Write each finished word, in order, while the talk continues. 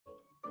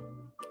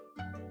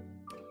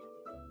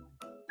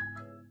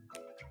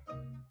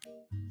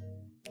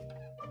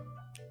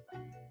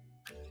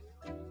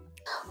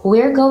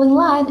We're going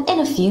live in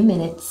a few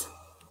minutes.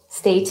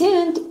 Stay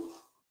tuned.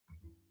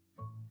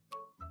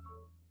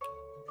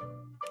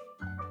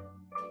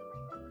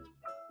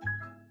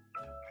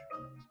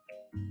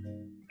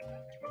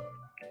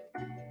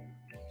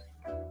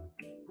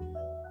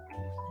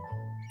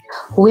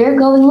 We're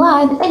going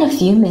live in a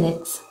few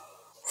minutes.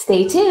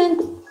 Stay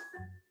tuned.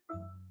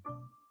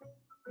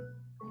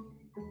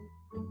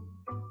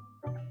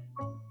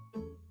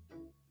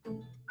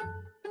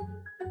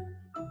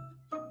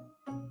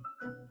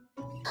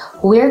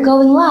 We're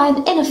going live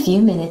in a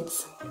few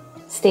minutes.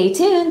 Stay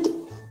tuned.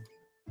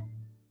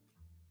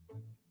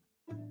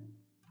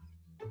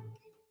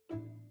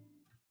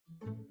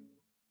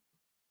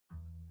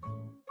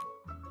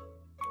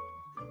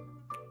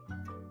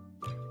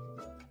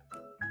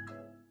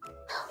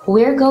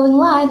 We're going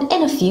live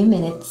in a few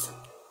minutes.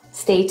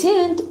 Stay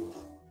tuned.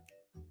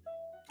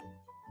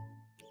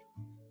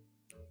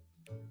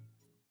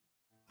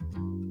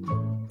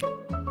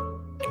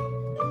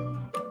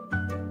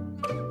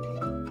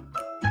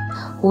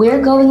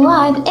 We're going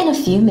live in a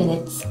few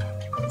minutes.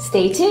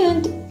 Stay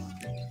tuned.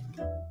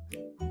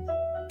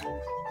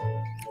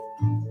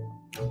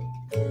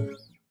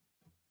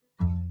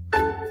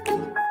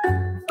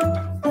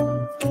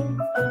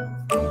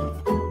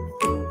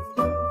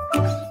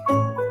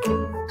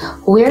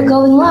 We're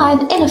going live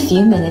in a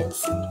few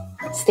minutes.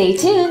 Stay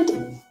tuned.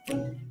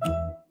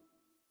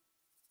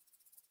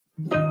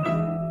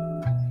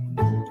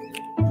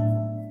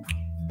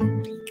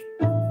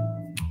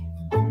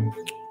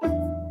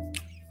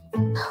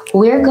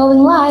 We're going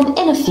live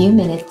in a few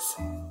minutes.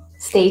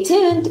 Stay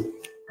tuned.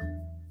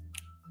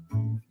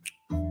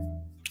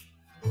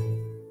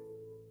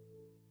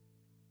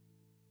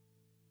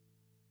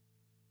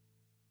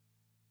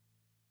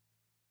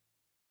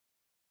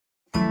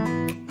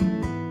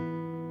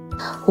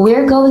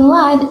 We're going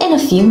live in a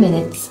few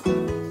minutes.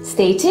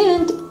 Stay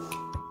tuned.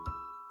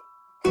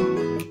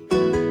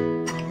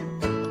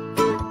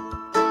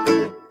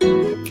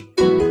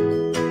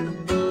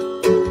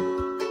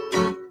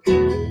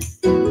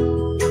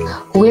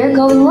 We're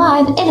going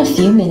live in a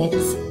few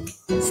minutes.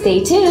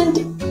 Stay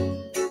tuned.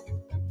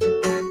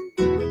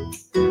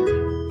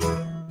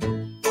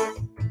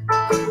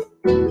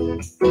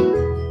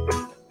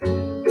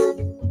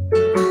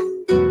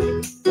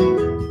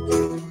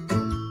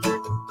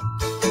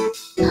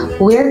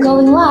 We're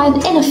going live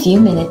in a few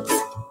minutes.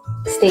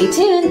 Stay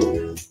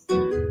tuned.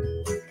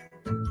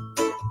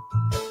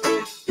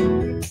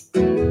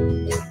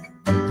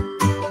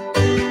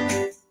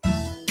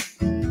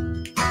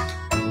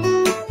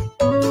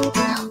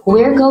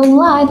 We're going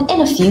live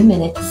in a few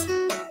minutes.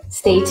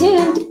 Stay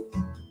tuned.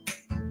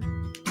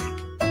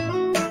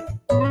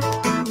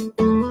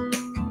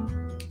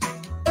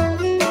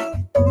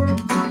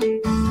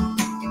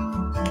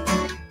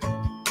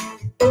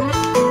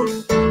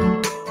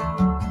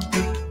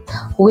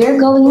 We're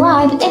going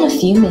live in a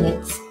few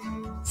minutes.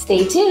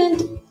 Stay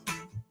tuned.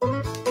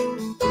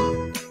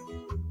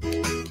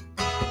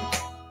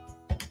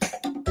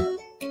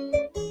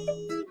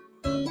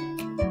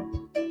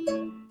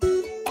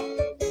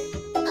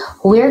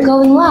 We're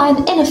going live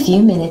in a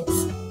few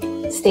minutes.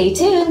 Stay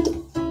tuned.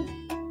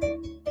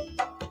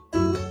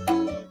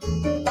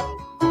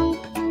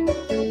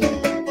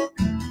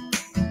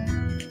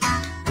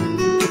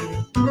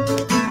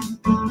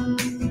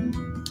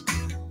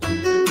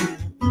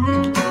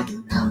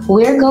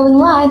 We're going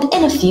live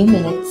in a few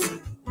minutes.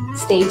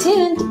 Stay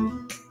tuned.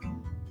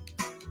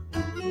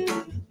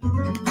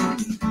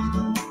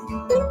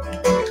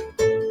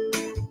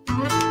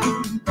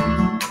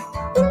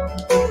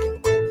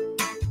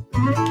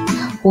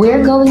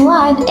 We're going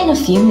live in a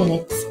few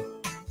minutes.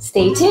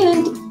 Stay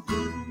tuned.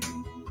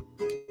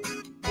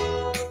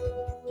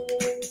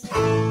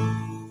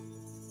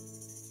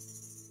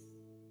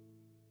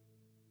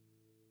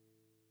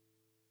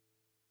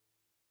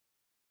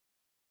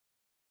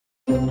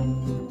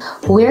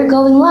 We're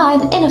going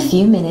live in a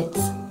few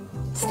minutes.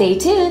 Stay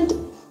tuned.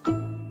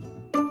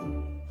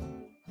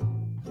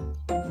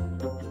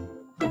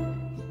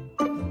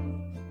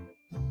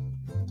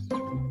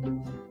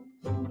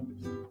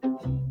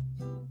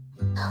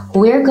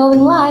 We're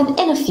going live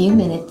in a few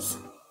minutes.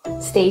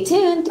 Stay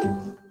tuned.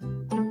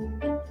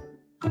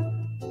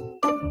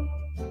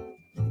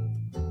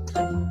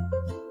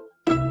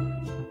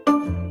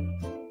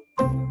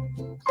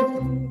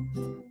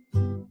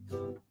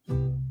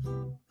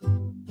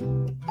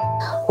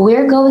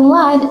 We're going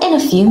live in a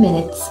few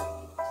minutes.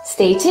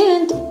 Stay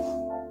tuned.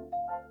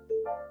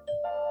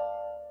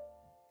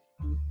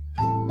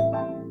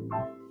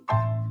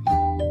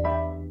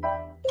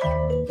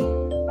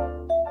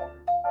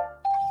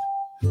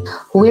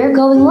 We're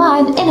going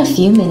live in a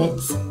few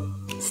minutes.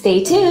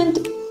 Stay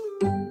tuned.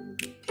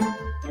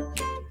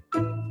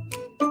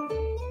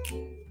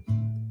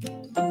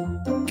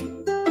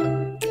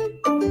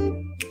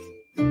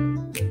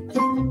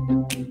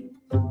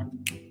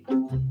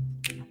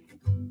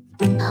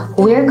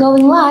 We're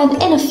going live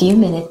in a few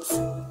minutes.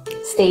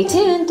 Stay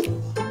tuned.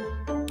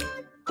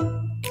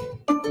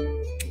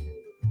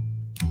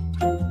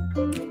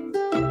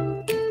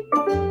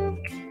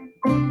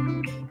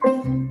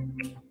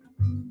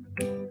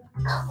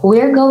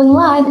 We're going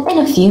live in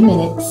a few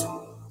minutes.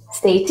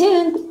 Stay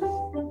tuned.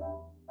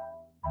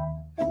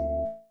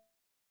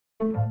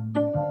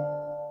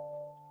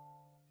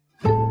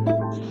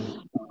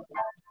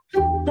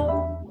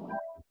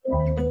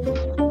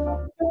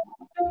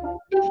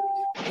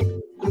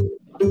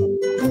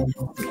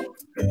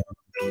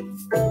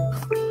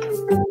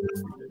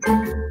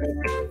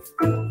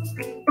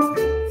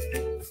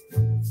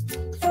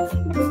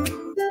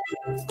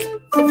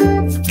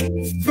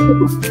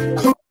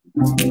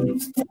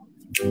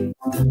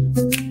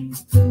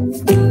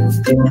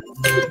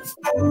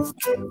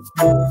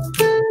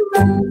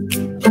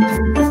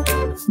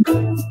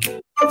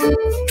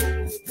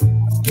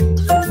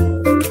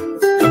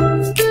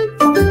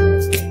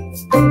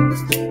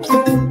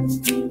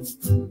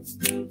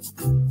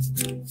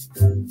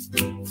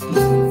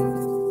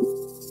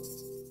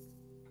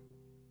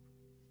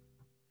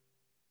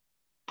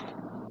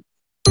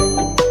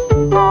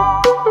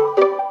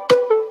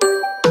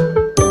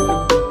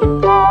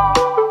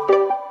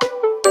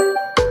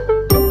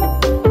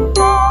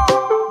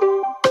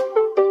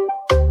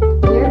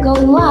 We're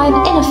going live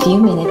in a few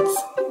minutes.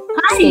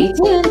 Stay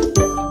tuned.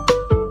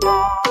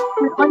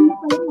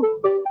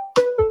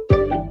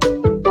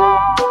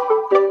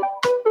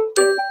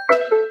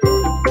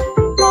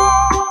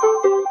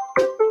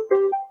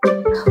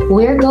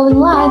 We're going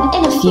live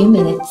in a few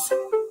minutes.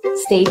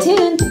 Stay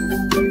tuned.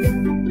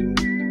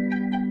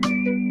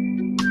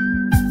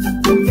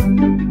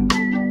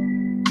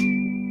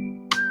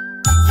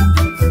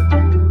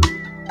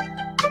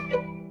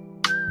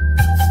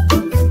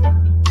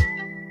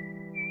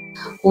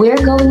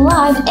 We're going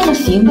live in a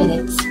few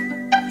minutes.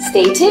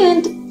 Stay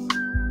tuned.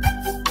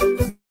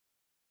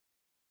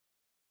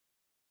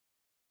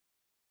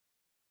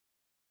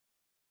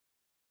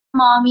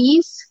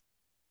 Mommies,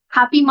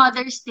 happy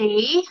Mother's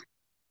Day.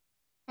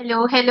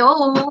 Hello,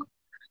 hello.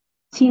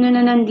 Sino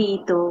na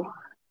nandito?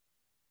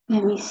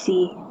 Let me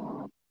see.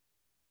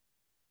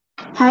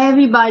 Hi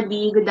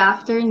everybody, good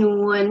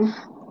afternoon.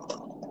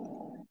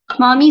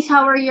 Mommies,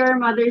 how are your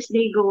Mother's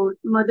Day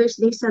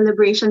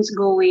celebrations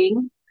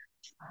going?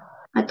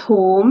 At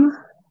home?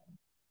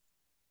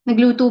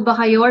 Nagluto ba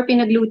kayo or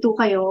pinagluto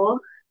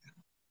kayo?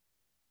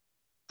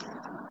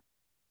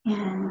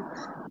 Yan.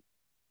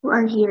 Who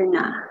are here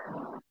na?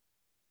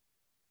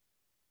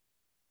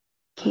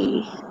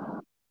 Okay.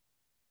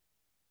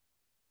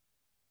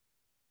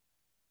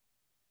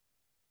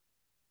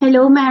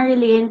 Hello,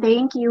 Marilyn.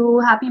 Thank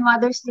you. Happy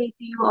Mother's Day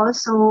to you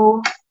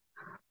also.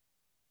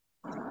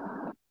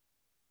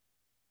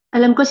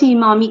 Alam ko si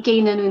Mommy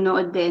Kay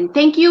nanonood din.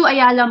 Thank you,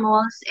 Ayala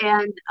Malls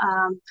and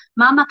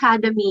Mom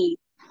Academy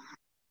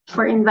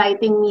for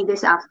inviting me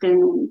this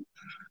afternoon.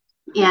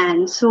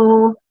 Yan.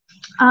 So,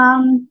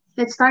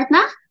 let's start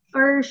na?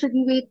 Or should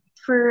we wait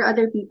for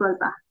other people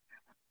pa?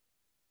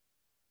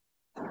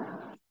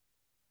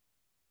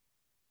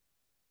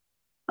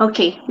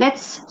 Okay,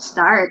 let's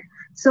start.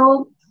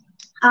 So,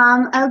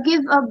 I'll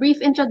give a brief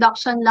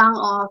introduction lang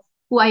of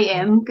who I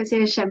am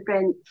kasi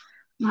syempre,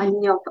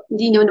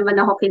 hindi nyo naman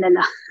ako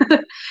kilala.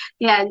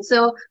 Yan.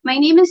 So, my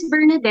name is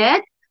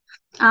Bernadette.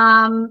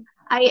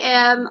 I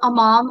am a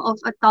mom of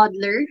a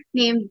toddler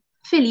named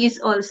Feliz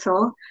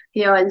also.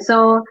 Yun.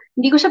 So,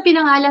 hindi ko siya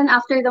pinangalan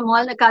after the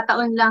mall.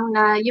 Nagkataon lang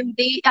na yung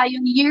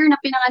year na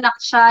pinanganak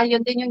siya,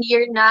 yun din yung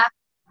year na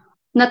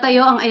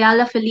natayo ang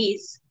Ayala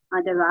Feliz.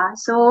 Diba?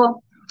 So,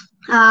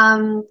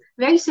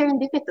 very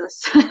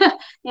serendipitous.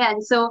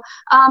 Yan. So,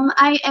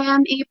 I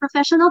am a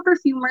professional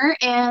perfumer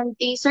and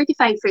a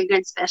certified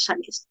fragrance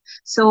specialist.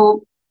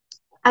 So,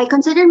 I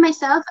consider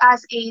myself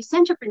as a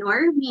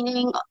entrepreneur,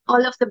 meaning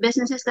all of the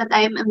businesses that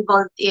I am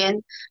involved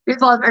in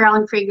revolve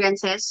around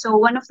fragrances. So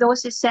one of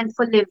those is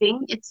Scentful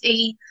Living. It's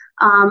a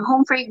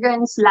home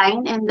fragrance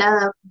line and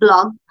a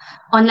blog,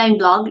 online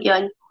blog.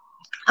 Yun.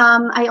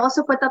 I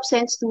also put up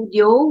Scent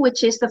Studio,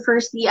 which is the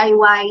first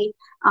DIY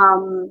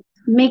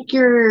make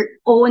your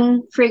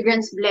own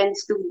fragrance blend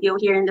studio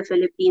here in the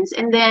Philippines.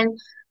 And then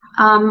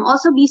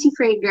also BC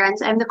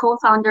Fragrance. I'm the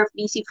co-founder of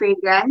BC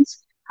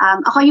Fragrance.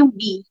 Ako yung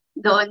B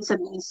doon sa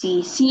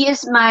BC. C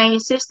is my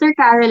sister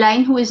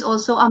Caroline, who is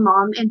also a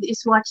mom and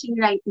is watching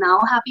right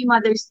now. Happy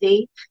Mother's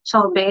Day,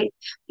 Shobe.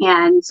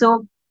 Yan.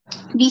 So,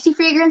 BC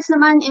Fragrance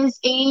naman is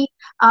a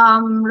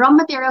raw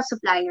material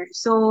supplier.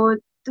 So,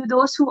 to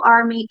those who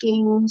are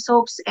making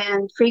soaps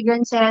and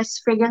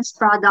fragrances, fragrance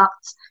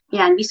products,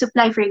 yan, we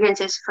supply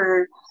fragrances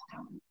for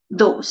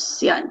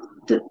those, yan,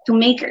 to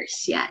makers,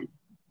 yan.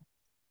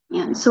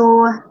 Yan.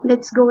 So,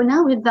 let's go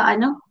now with the,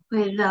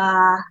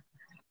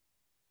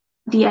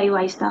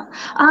 DIY stuff.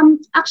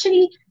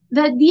 Actually,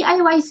 the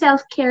DIY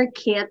self-care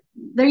kit,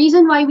 the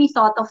reason why we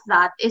thought of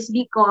that is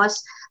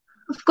because,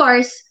 of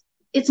course,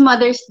 it's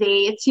Mother's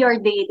Day, it's your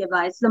day,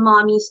 diba? It's the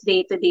mommy's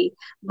day today.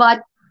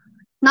 But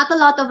not a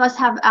lot of us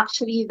have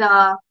actually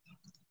the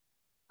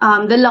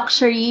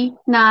luxury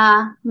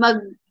na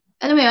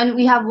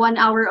we have 1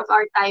 hour of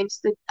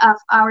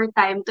our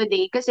time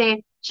today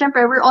kasi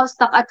syempre we're all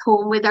stuck at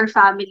home with our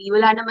family.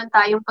 Wala naman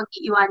tayong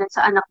pag-iiwanan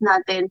sa anak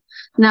natin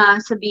na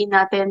sabihin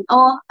natin,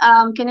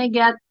 can I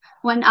get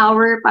 1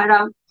 hour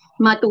para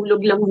matulog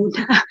lang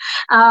muna.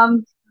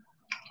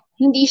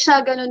 Hindi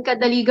siya ganun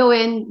kadali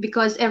gawin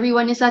because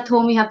everyone is at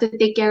home. We have to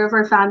take care of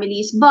our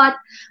families. But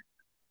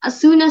as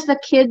soon as the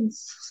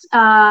kids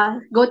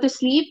go to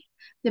sleep,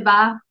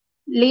 diba,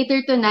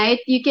 later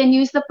tonight, you can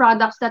use the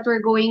products that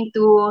we're going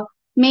to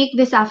make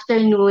this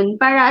afternoon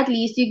para at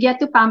least you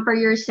get to pamper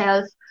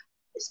yourself,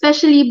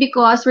 especially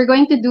because we're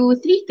going to do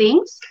three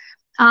things.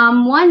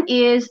 One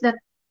is the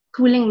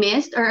cooling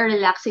mist or a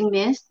relaxing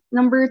mist.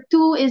 Number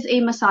two is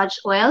a massage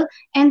oil.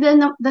 And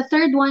then the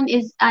third one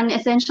is an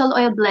essential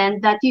oil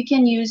blend that you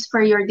can use for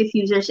your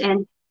diffusers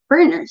and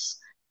burners.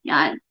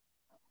 Yeah.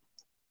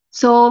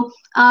 So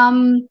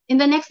in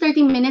the next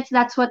 30 minutes,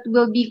 that's what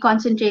we'll be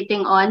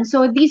concentrating on.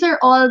 So these are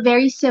all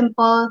very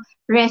simple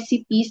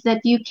recipes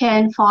that you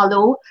can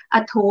follow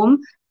at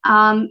home.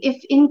 If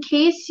in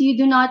case you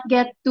do not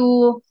get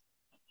to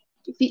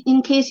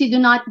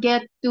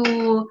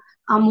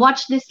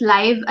watch this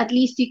live, at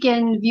least you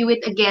can view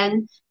it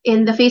again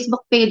in the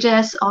Facebook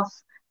pages of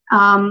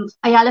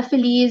Ayala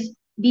Feliz,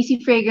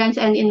 BC Fragrance,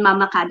 and in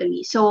Mama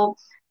Academy. So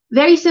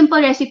very simple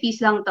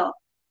recipes lang to.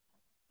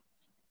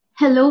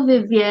 Hello,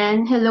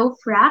 Vivian. Hello,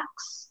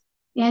 Frax.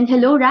 And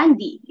hello,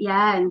 Randy.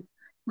 Yan.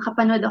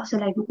 Nakapanood ako sa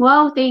live.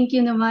 Wow, thank you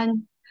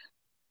naman.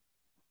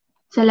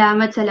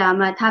 Salamat,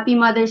 salamat. Happy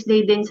Mother's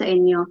Day din sa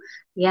inyo.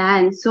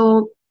 Yan.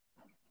 So,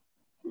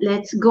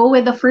 let's go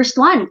with the first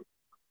one.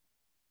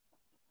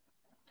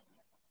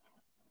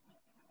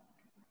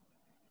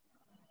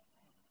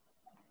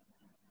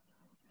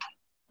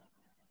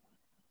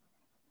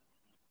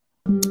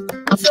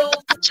 So,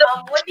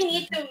 what we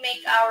need to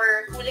make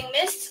our cooling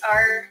mists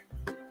are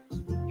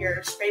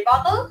your spray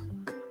bottle.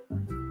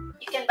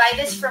 You can buy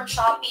this from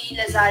Shopee,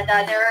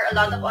 Lazada. There are a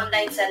lot of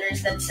online sellers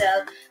that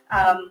sell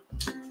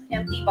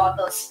empty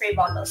bottles, spray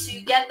bottles. So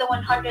you get the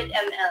 100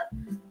 ml.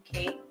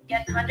 Okay,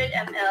 get 100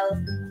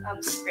 ml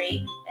spray,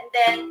 and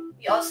then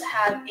we also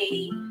have a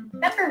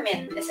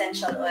peppermint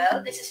essential oil.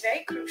 This is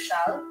very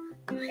crucial.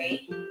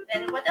 Okay,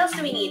 then what else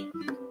do we need?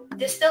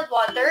 Distilled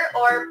water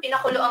or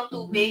pinakulo ang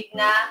tubig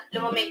na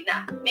lumamig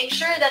na. Make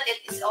sure that it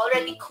is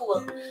already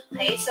cool.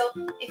 Okay, so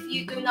if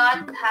you do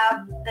not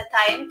have the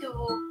time to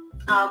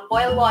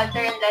boil water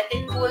and let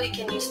it cool, you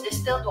can use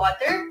distilled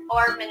water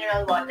or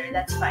mineral water.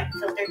 That's fine.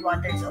 Filtered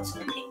water is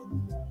also okay.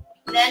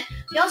 Then,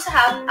 we also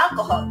have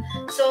alcohol.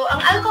 So,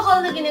 ang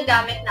alcohol na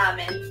ginagamit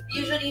namin,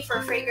 usually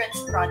for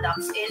fragrance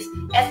products, is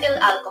ethyl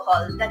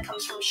alcohol that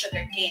comes from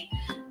sugarcane.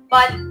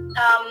 But,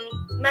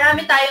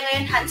 marami tayo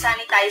ngayon hand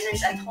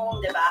sanitizers at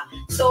home, di ba?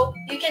 So,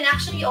 you can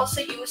actually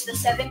also use the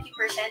 70%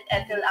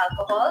 ethyl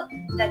alcohol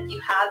that you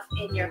have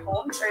in your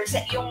homes or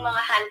yung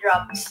mga hand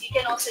rubs. You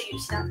can also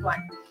use that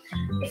one.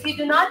 If you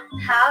do not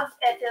have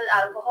ethyl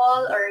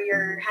alcohol or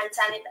your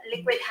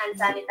liquid hand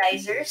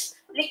sanitizers,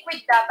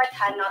 liquid dapat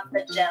ha, not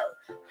the gel.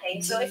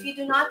 Okay, so if you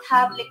do not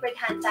have liquid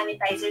hand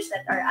sanitizers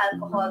that are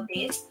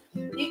alcohol-based,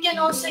 you can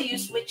also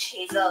use witch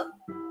hazel.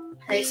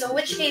 Okay, so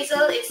witch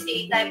hazel is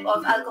a type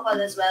of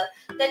alcohol as well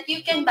that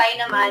you can buy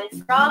naman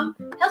from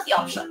healthy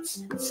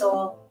options.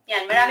 So,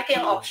 yan, marami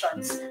kayong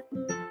options.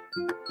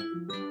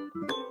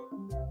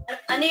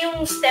 Ano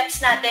yung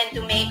steps natin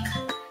to make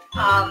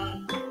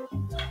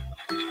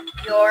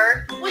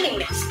your cooling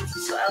mist?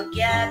 So, I'll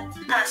get,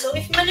 so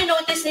if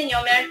mali-notice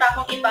ninyo, meron pa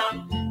akong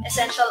ibang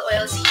essential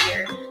oils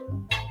here.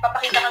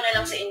 Papakita ko na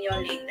lang sa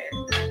inyo later.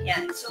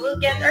 Yan, so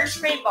we'll get our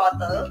spray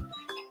bottle.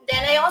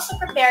 Then, I also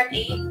prepared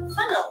a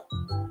funnel.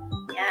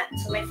 Yan,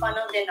 so may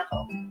funnel din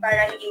ako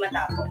para hindi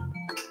matapon.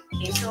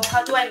 Okay, so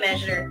how do I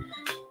measure?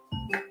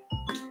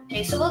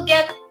 Okay, so we'll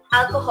get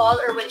alcohol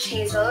or witch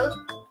hazel.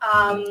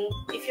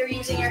 If you're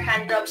using your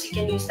hand rubs, you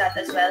can use that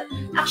as well.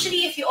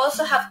 Actually, if you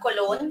also have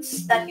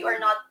colognes that you are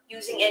not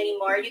using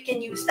anymore, you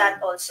can use that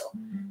also.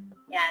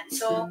 Yan.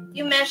 So,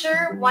 you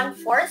measure 1/4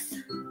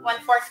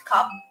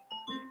 cup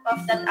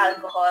of that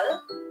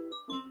alcohol.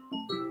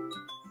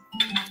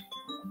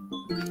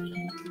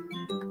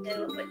 Then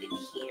we'll put it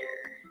here.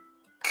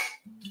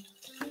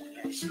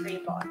 Your spray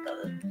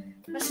bottle.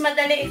 Mas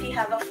madali if you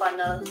have a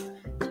funnel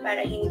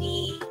para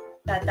hindi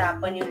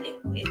tatapon yung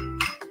liquid.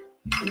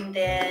 And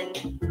then,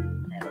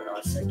 I will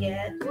also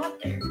get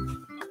water.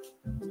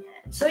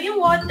 Yan. So,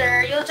 yung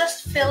water, you'll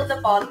just fill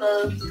the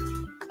bottle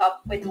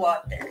up with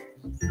water.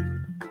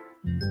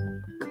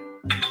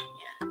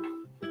 Yan.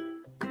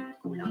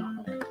 Kulang ako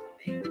ng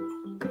tubig.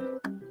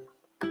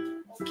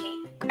 Okay.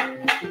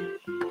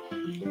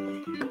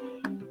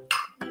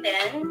 And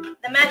then,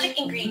 the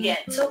magic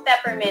ingredient. So,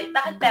 peppermint.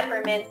 Bakit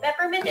peppermint?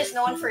 Peppermint is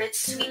known for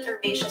its sweet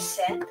herbaceous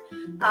scent.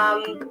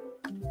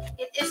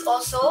 It is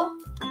also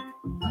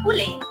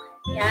cooling.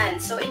 Yan.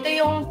 So, ito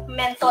yung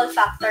menthol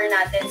factor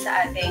natin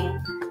sa ating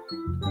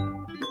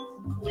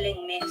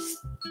cooling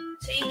mist.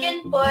 So, you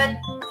can put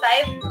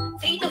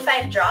 3 to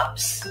 5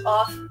 drops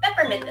of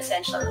peppermint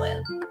essential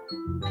oil.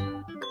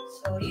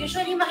 So,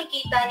 usually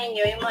makikita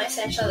ninyo yung mga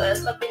essential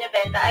oils pag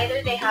binibenta,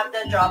 either they have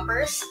the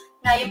droppers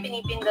na yung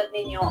pinipindot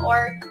ninyo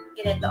or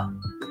ganito.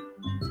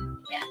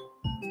 Yan.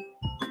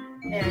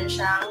 Meron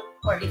siyang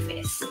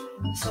orifice.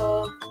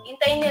 So,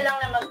 hintayin nyo lang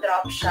na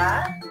mag-drop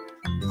siya.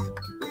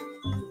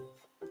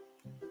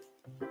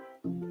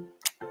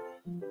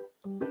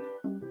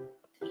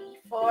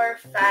 for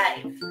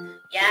 5.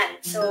 Yan.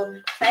 So,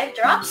 5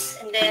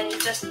 drops, and then you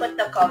just put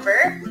the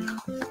cover.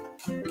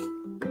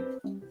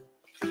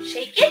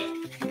 Shake it.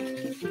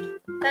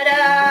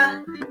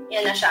 Tada!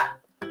 Yan na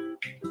siya.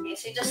 Okay,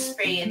 so you just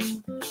spray it.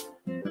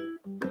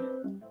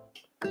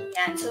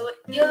 Yan. So,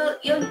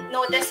 you'll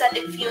notice that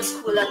it feels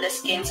cool on the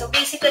skin. So,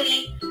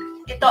 basically,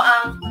 ito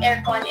ang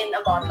aircon in a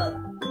bottle.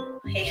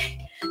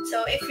 Okay?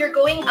 So, if you're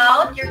going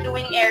out, you're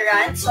doing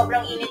errands,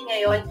 sobrang init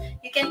ngayon,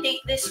 you can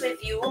take this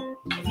with you.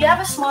 If you have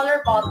a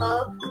smaller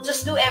bottle,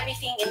 just do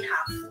everything in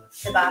half.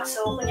 Diba?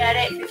 So,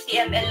 kunyari,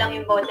 50 ml lang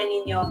yung bottle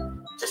ninyo,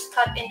 just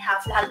cut in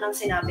half lahat ng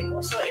sinabi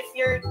ko. So, if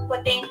you're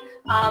putting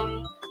 5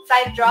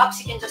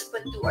 drops, you can just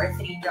put 2 or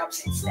 3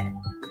 drops instead.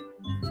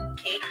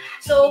 Okay?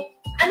 So,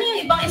 ano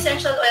yung ibang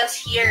essential oils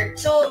here?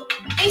 So,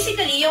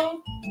 basically,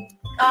 yung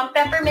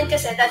peppermint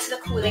kasi, that's the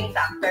cooling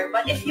factor.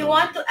 But if you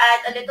want to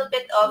add a little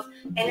bit of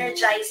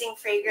energizing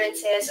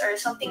fragrances or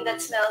something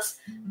that smells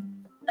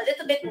a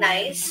little bit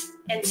nice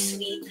and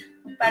sweet,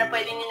 para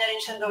pwede nyo na rin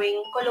siyang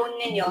gawing cologne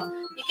ninyo,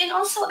 you can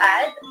also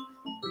add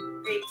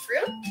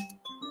grapefruit.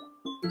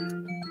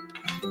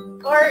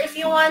 Or if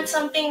you want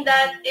something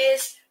that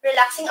is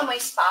relaxing,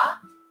 amoy spa,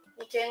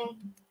 you can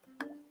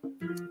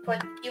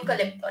put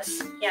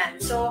eucalyptus. Yan.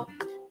 So,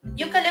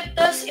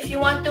 eucalyptus, if you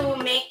want to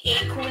make a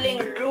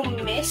cooling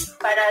room mist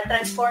para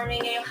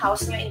transforming yung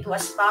house nyo into a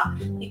spa,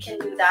 you can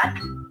do that.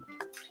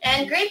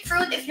 And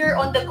grapefruit if you're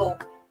on the go,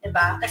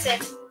 diba? Kasi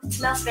it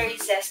smells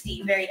very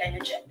zesty, very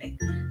energetic.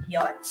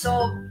 Yon.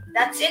 So,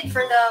 that's it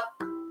for the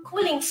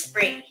cooling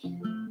spray.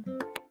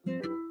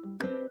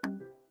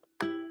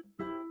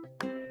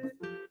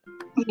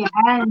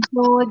 Yan.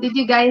 So, did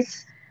you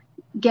guys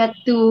get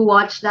to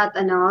watch that,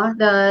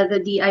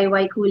 the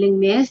DIY cooling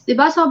mist?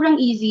 Diba? Sobrang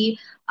easy.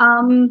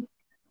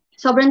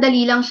 Sobrang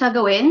dali lang siya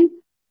gawin,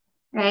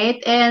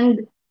 right?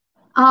 And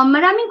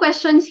maraming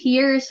questions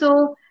here.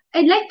 So,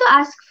 I'd like to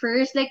ask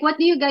first, like, what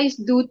do you guys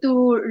do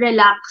to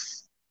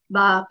relax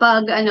ba?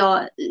 Pag,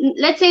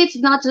 let's say it's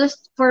not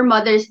just for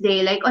Mother's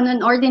Day, like on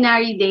an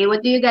ordinary day,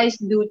 what do you guys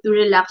do to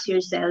relax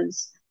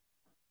yourselves?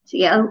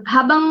 Sige,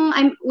 habang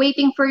I'm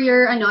waiting for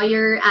your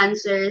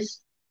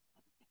answers,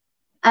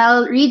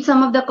 I'll read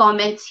some of the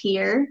comments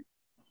here.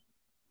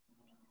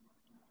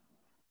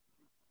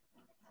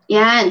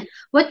 Yan.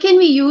 What can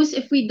we use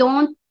if we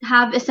don't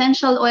have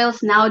essential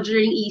oils now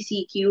during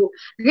ECQ?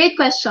 Great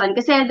question.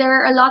 Kasi there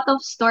are a lot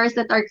of stores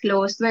that are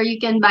closed where you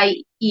can buy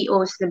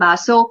EOs, diba?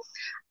 So,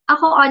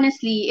 ako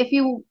honestly, if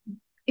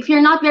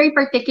you're not very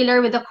particular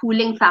with the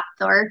cooling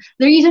factor,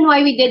 the reason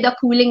why we did the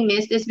cooling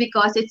mist is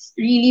because it's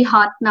really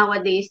hot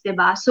nowadays,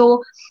 diba? So,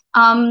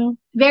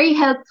 very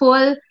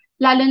helpful,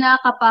 lalo na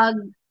kapag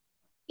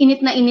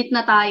init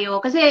na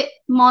tayo. Kasi,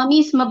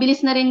 mommies,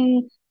 mabilis na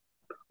rin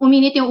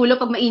uminit yung ulo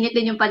pag mainit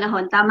din yung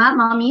panahon. Tama,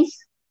 mommies?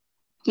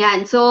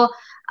 Yan. So,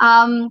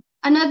 an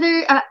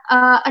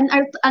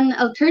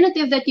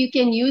alternative that you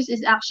can use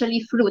is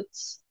actually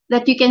fruits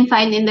that you can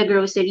find in the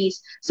groceries.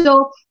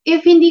 So,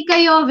 if hindi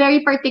kayo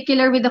very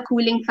particular with the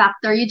cooling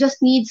factor, you just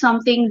need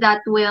something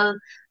that will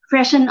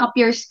freshen up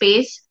your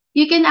space,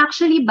 you can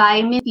actually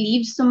buy mint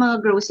leaves sa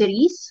mga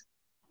groceries.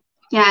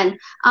 Yan.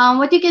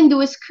 What you can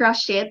do is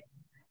crush it.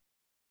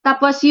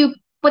 Tapos you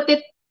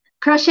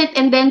crush it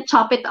and then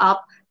chop it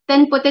up.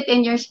 Then put it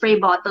in your spray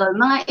bottle.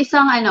 Mga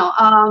isang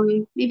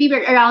maybe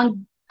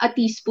around a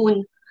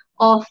teaspoon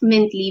of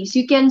mint leaves.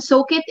 You can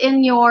soak it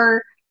in your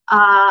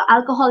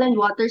alcohol and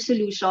water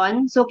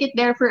solution. Soak it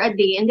there for a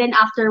day, and then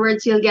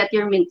afterwards you'll get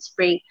your mint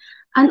spray.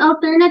 An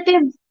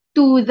alternative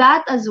to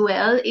that as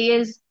well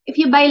is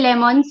if you buy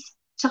lemons,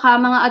 tsaka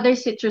mga other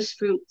citrus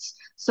fruits.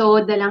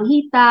 So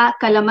dalanghita,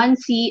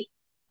 calamansi,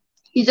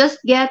 you just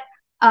get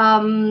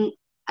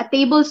a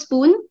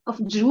tablespoon of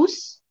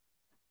juice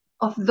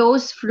of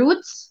those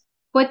fruits,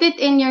 put it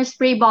in your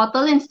spray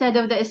bottle instead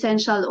of the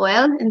essential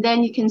oil, and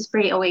then you can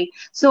spray away.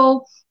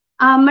 So,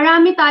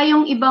 marami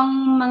tayong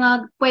ibang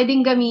mga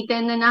pwedeng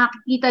gamitin na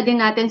nakikita din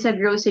natin sa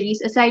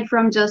groceries aside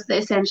from just the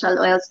essential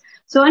oils.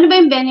 So, ano ba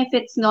yung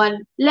benefits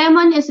nun?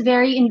 Lemon is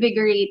very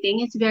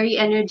invigorating. It's very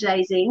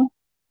energizing.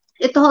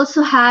 It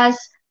also has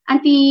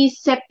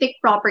antiseptic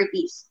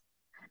properties.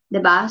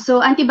 Diba?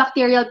 So,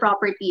 antibacterial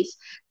properties.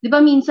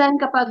 Diba minsan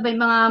kapag may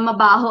mga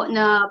mabaho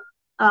na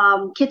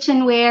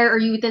kitchenware or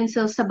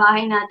utensils sa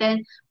bahay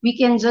natin, we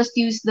can just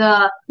use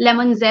the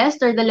lemon zest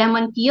or the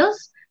lemon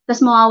peels,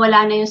 tas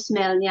mawawala na yung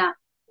smell niya.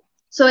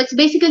 So it's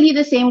basically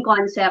the same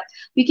concept.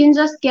 We can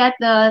just get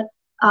the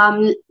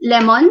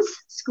lemons,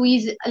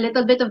 squeeze a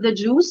little bit of the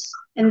juice,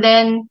 and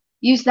then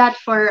use that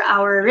for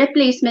our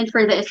replacement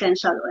for the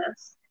essential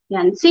oils.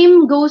 Yan.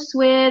 Same goes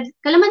with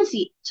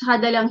calamansi,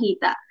 tsaka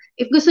dalanghita.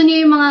 If gusto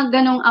niyo yung mga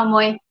ganong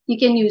amoy, you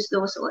can use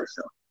those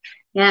also.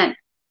 Yan.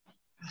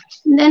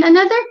 And then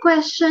another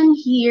question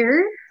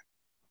here.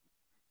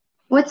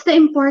 What's the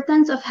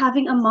importance of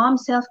having a mom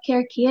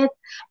self-care kit?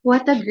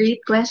 What a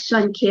great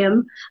question,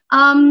 Kim.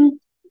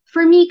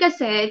 For me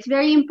kasi, it's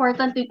very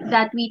important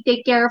that we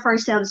take care of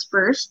ourselves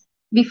first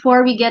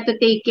before we get to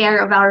take care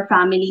of our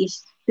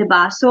families,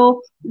 diba?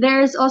 So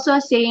there's also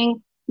a saying,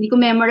 hindi ko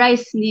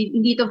memorize,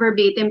 hindi to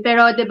verbatim,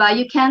 pero 'di ba,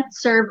 you can't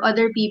serve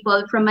other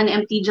people from an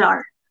empty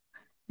jar,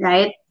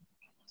 right?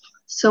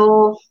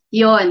 So,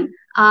 yun.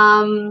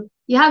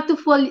 You have to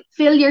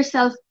fill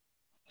yourself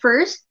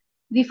first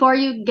before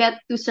you get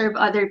to serve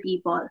other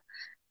people.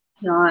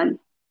 Yun.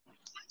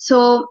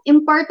 So,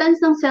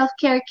 importance ng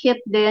self-care kit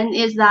din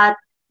is that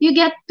you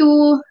get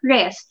to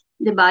rest,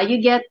 'di ba? You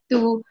get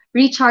to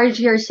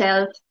recharge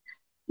yourself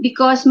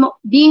because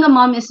being a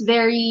mom is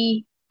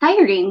very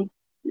tiring.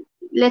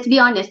 Let's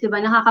be honest, 'di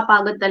ba?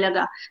 Nakakapagod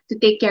talaga to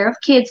take care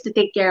of kids, to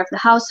take care of the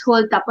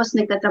household, tapos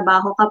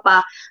nagtatrabaho ka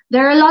pa.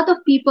 There are a lot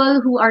of people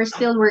who are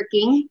still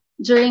working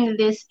during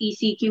this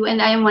ECQ,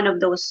 and I am one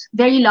of those.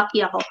 Very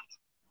lucky ako.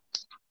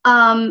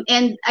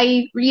 And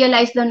I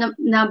realized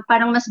na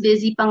parang mas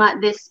busy pa nga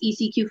this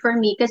ECQ for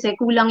me kasi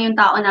kulang yung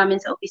tao namin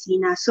sa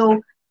opisina.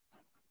 So,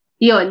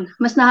 yun,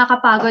 mas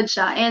nakakapagod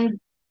siya. And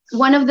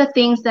one of the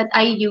things that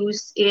I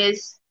use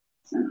is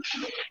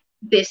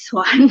this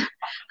one.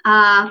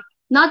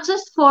 Not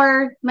just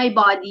for my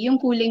body, yung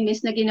cooling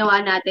mist na ginawa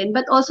natin,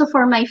 but also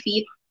for my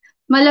feet.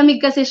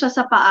 Malamig kasi siya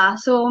sa paa,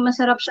 so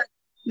masarap siya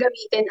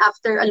gamitin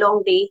after a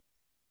long day.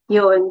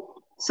 Yun.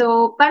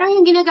 So, parang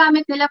yung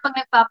ginagamit nila pag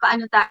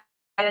nagpapaano tayo,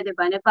 di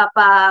ba?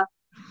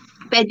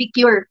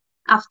 Nagpapa-pedicure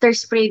after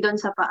spray doon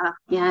sa paa.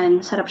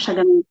 Yan, sarap siya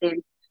gamitin.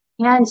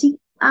 Yan,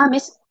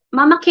 Miss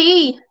Mama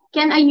Kay,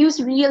 can I use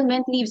real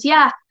mint leaves?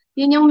 Yeah,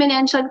 yun yung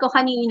minention ko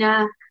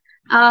kanina.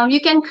 You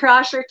can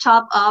crush or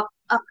chop up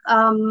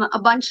a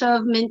bunch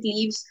of mint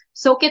leaves,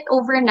 soak it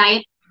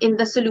overnight in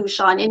the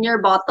solution in your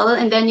bottle,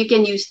 and then you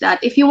can use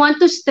that. If you want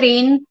to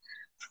strain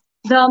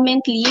the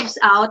mint leaves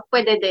out,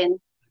 pwede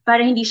din, para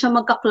hindi siya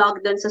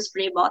magka-clog dun sa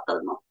spray bottle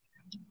mo.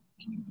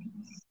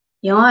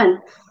 Yun.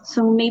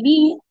 So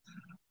maybe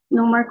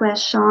no more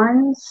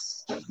questions.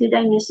 Did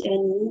I miss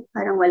any?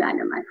 Parang wala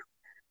naman.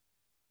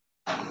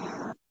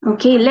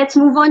 Okay, let's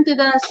move on to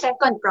the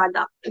second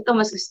product. Ito,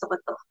 mas gusto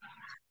ko to.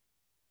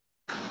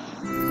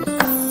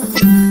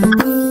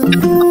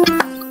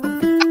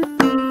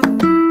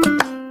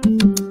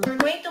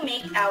 We're going to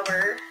make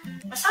our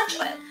massage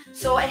oil.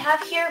 So I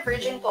have here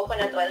virgin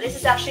coconut oil. This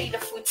is actually the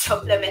food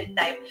supplement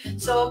type.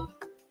 So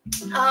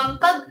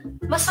pag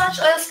massage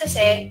oils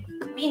kasi,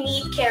 we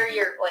need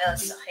carrier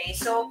oils. Okay,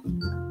 so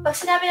pag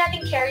sinabi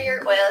natin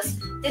carrier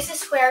oils, this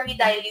is where we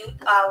dilute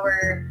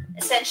our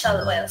essential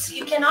oils.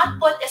 You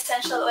cannot put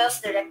essential oils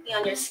directly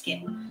on your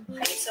skin.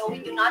 Okay, so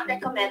we do not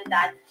recommend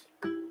that.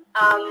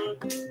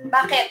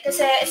 Bakit?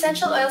 Kasi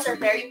essential oils are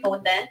very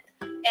potent,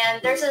 and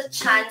there's a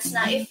chance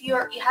na if you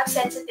have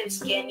sensitive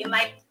skin, you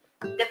might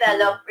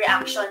develop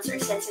reactions or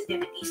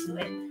sensitivities to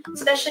it.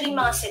 Especially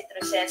mga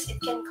citruses, it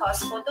can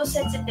cause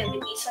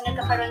photosensitivity. So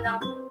nagkakaroon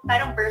ng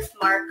parang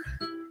birthmark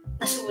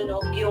na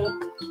sunog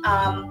yung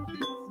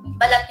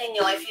balat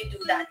ninyo if you do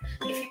that.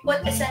 If you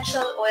put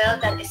essential oil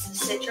that is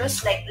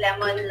citrus like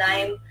lemon,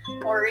 lime,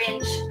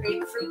 orange,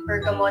 grapefruit,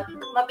 bergamot,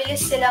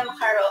 mabilis sila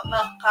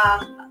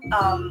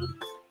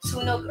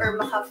sunog or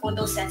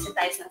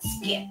maka-photosensitize ng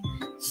skin.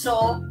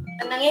 So,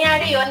 ang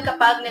nangyayari yon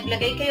kapag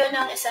naglagay kayo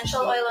ng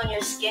essential oil on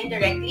your skin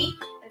directly,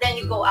 and then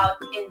you go out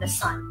in the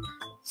sun.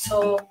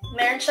 So,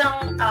 meron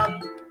siyang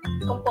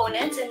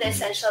components in the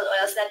essential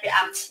oils that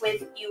reacts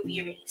with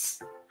UV rays.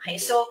 Okay,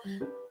 so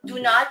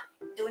do not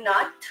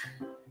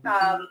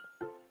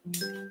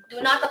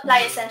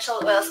apply essential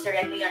oils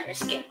directly on your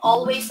skin.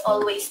 Always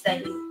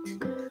dilute.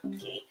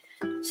 Okay.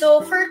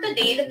 So for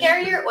today, the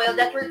carrier oil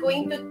that we're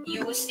going to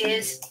use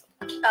is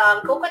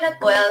coconut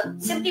oil,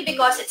 simply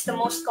because it's the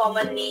most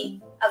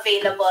commonly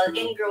available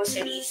in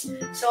groceries.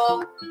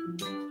 So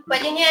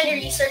pwede niyo yan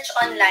i-research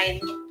online,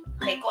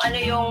 okay, kung ano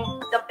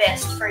yung the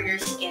best for your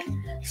skin.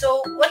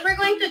 So what we're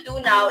going to do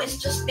now is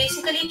just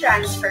basically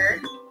transfer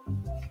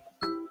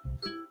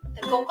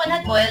the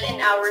coconut oil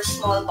in our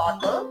small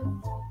bottle.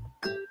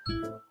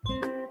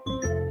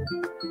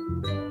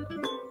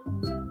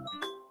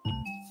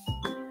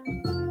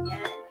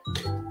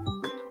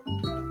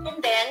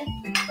 And then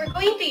we're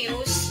going to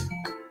use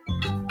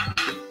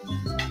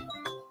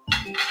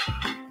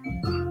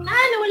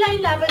nawala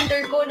yung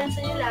lavender ko.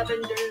 Nasaan yung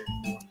lavender?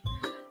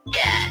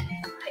 Yan.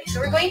 Okay,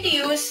 so we're going to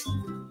use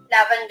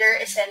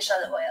lavender essential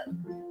oil.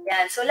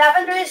 Yan. So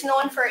lavender is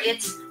known for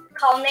its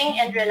calming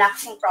and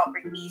relaxing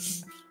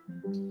properties.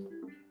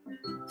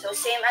 So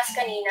same as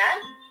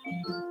kanina.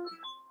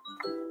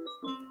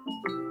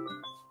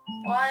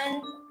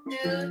 1,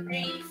 2,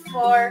 3,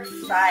 4,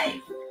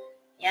 5.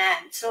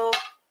 Yan. So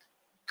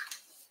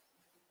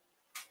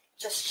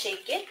just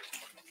shake it.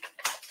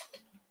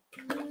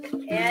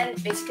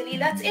 And basically,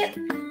 that's it.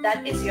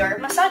 That is your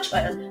massage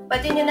oil.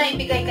 Pwede nyo na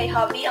ibigay kay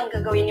hubby ang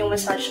gagawin yung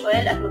massage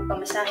oil at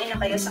magpamasahe na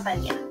kayo sa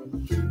kanya.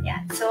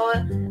 Yeah. So,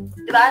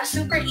 diba?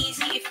 Super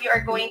easy if you are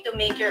going to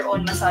make your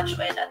own massage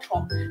oil at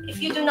home.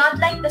 If you do not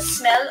like the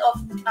smell of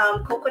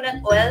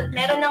coconut oil,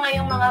 meron na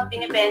ngayong mga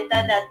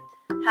binibenta that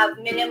have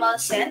minimal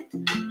scent.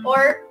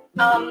 Or,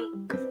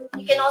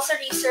 you can also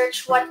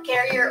research what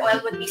carrier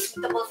oil would be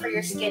suitable for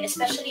your skin,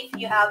 especially if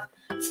you have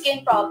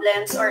skin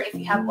problems or if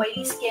you have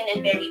oily skin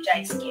and very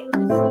dry skin.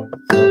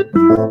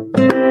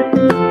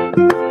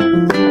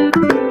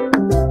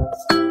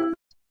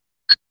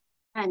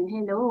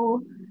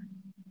 Hello.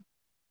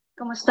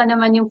 Kamusta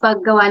naman yung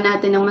paggawa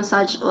natin ng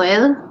massage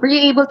oil? Were you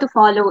able to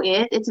follow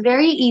it? It's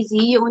very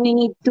easy. You only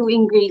need 2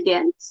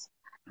 ingredients.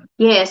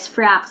 Yes,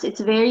 Frax.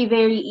 It's very,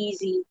 very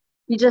easy.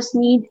 You just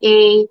need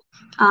a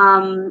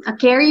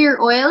carrier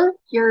oil,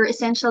 your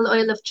essential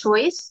oil of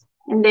choice,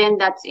 and then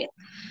that's it.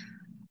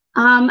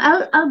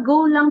 I'll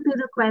go lang to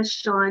the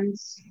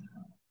questions.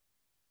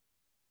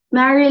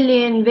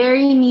 Marilyn,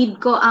 very need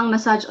ko ang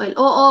massage oil.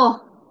 Oo,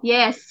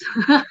 yes.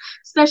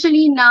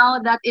 Especially now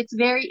that it's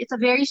a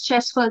very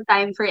stressful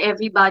time for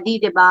everybody,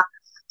 'di ba?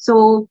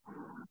 So,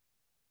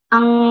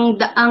 ang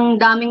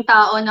daming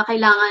tao na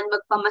kailangan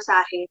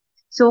magpamasahe.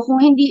 So,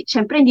 kung hindi,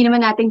 syempre hindi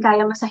naman natin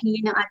kaya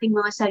masahihin ang ating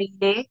mga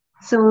sarili.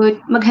 So,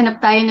 maghanap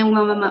tayo ng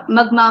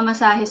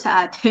magmamasahe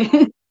sa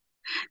atin.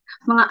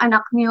 Mga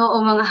anak niyo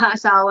o mga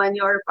asawa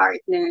niyo or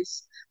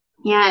partners.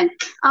 Yan.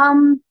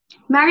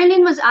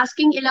 Marilyn was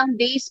asking ilang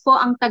days po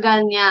ang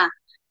tagal niya.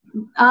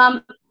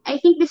 I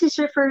think this is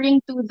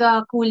referring to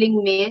the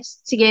cooling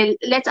mist. Sige,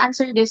 let's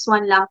answer this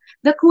one lang.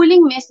 The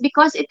cooling mist,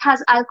 because it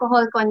has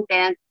alcohol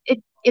content,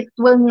 it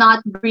will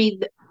not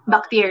breed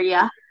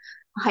bacteria.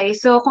 Okay,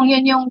 so kung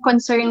yun yung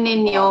concern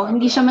ninyo,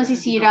 hindi siya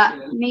masisira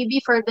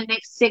maybe for the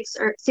next 6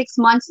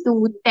 months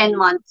to 10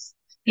 months.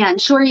 Yan,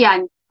 sure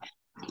yan.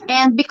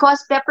 And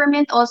because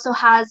peppermint also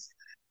has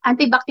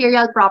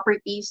antibacterial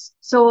properties,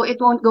 so it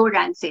won't go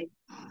rancid.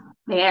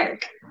 There.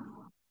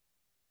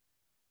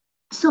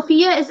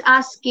 Sophia is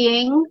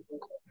asking,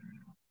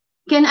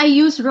 can I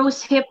use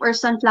rosehip or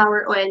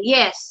sunflower oil?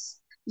 Yes.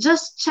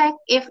 Just check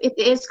if it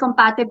is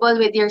compatible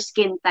with your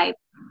skin type.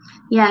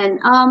 Yan.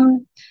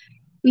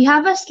 We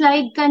have a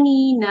slide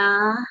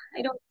kanina.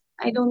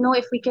 I don't know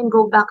if we can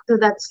go back to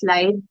that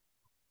slide.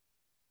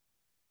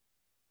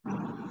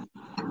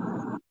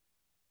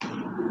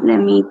 Let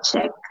me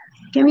check.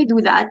 Can we do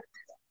that?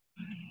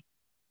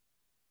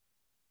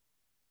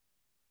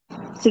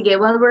 Sige,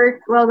 while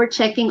we're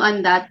checking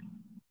on that.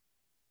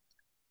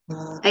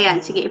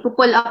 Ayan, sige,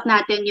 ipo-pull up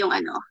natin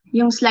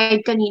yung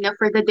slide kanina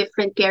for the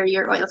different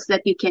carrier oils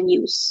that you can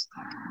use.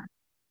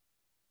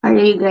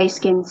 Para you guys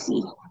can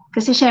see.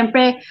 Kasi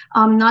syempre,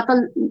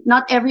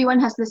 not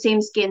everyone has the same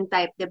skin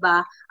type, 'di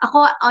ba?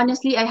 Ako,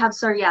 honestly, I have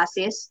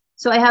psoriasis.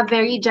 So I have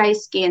very dry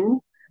skin.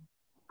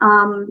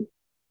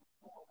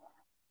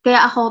 Kaya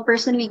ako,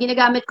 personally,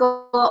 ginagamit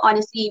ko,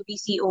 honestly,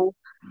 VCO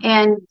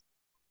and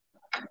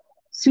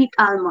sweet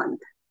almond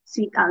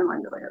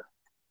oil.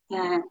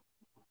 Yan.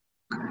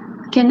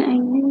 Can I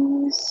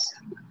use...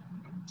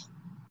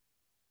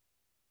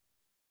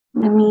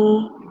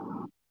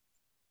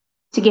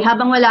 Sige,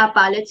 habang wala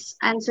pa, let's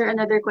answer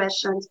another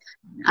question.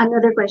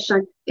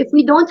 If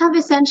we don't have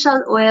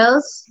essential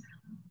oils,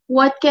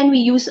 what can we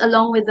use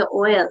along with the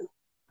oil?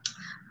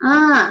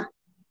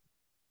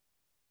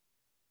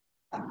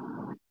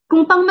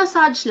 Kung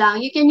pang-massage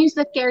lang, you can use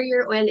the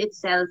carrier oil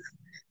itself.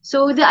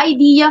 So the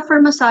idea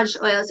for massage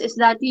oils is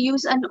that you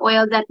use an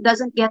oil that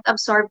doesn't get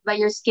absorbed by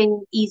your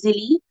skin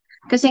easily.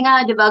 Kasi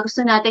nga, di ba,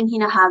 gusto natin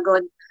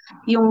hinahagod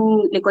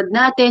yung likod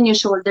natin, yung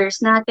shoulders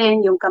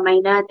natin, yung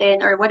kamay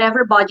natin, or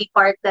whatever body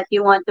part that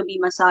you want to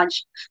be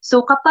massaged.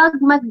 So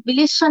kapag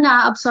mabilis siya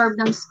na-absorb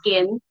ng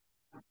skin,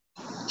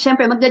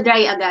 syempre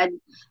magda-dry agad,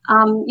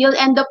 you'll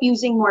end up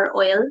using more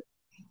oil.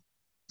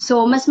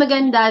 So mas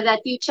maganda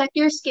that you check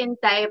your skin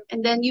type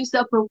and then use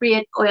the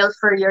appropriate oil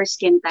for your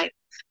skin type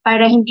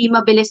para hindi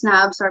mabilis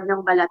na-absorb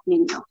ng balat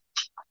ninyo.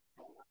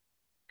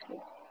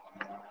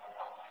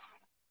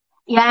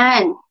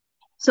 Yan.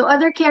 So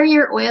other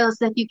carrier oils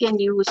that you can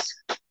use.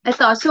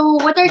 Ito, so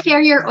what are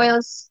carrier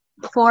oils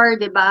for,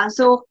 diba?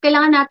 So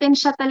kailangan natin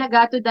siya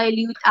talaga to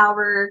dilute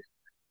our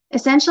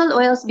essential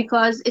oils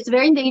because it's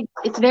very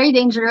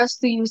dangerous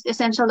to use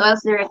essential oils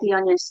directly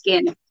on your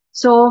skin.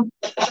 So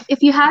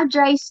if you have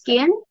dry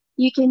skin,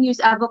 you can use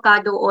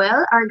avocado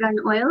oil, argan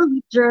oil,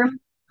 wheat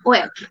germ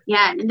oil.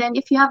 Yan. And then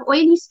if you have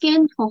oily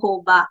skin,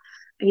 jojoba.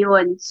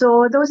 Ayun.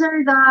 So those are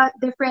the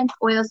different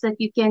oils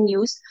that you can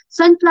use.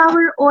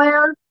 Sunflower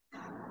oil,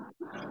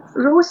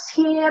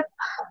 rosehip,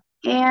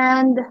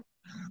 and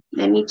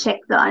let me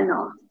check the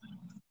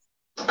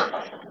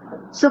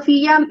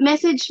Sophia,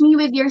 message me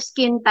with your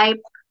skin type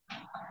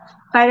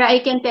para I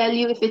can tell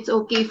you if it's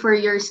okay for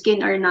your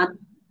skin or not.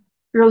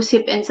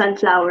 Rosehip and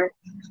sunflower.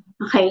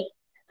 Okay.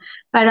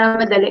 Para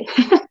madali.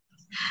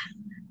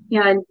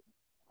 Yan.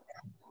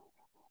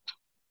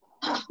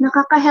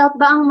 Nakaka-help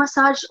ba ang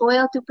massage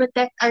oil to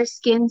protect our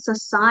skin sa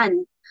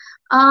sun?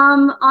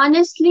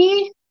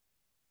 Honestly,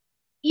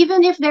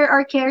 even if there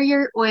are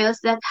carrier oils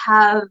that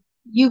have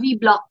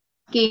UV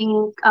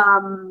blocking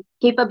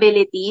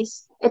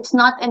capabilities, it's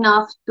not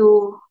enough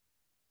to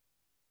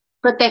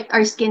protect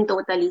our skin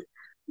totally.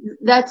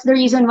 That's the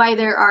reason why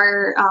there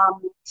are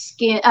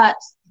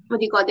what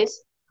do you call this?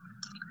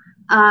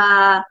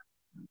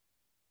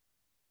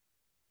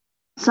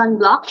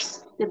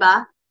 Sunblocks,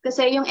 diba?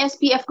 Kasi yung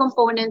SPF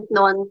component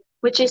nun,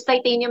 which is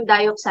titanium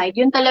dioxide,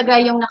 yun talaga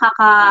yung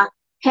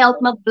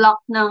help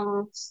mag-block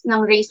ng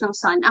rays ng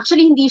sun.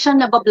 Actually, hindi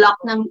niya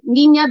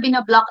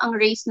binablock ang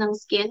rays ng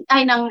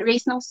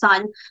rays ng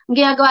sun. Ang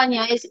ginagawa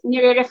niya is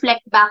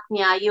nire-reflect back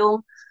niya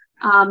yung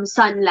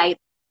sunlight.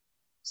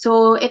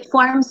 So it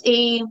forms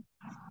a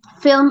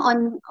film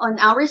on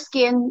our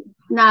skin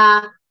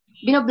na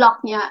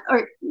binablock niya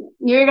or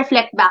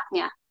nire-reflect back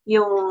niya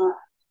yung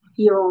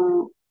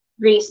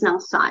rays ng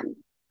sun.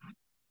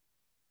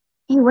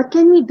 Hey, what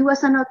can we do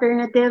as an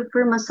alternative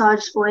for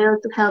massage oil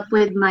to help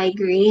with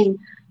migraine?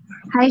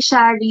 Hi,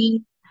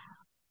 Shari.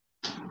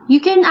 You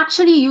can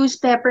actually use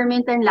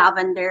peppermint and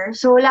lavender.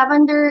 So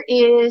lavender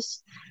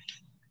is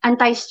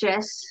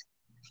anti-stress.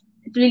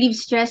 It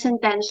relieves stress and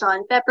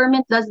tension.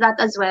 Peppermint does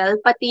that as well,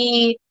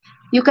 pati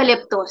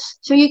eucalyptus.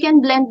 So you can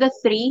blend the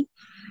three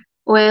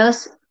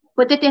oils,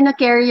 put it in a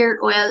carrier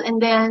oil, and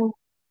then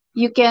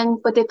you can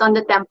put it on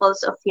the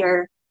temples of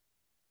your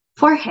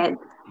forehead.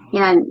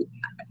 Yan.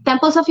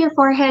 Temples of your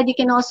forehead, you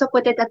can also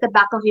put it at the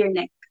back of your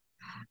neck.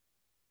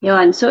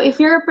 Yun. So if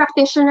you're a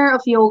practitioner of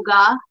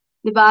yoga,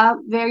 di ba,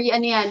 very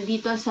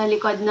dito sa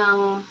likod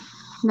ng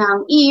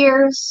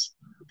ears,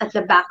 at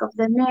the back of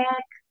the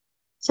neck,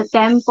 sa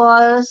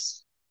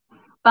temples,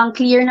 pang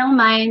clear ng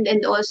mind,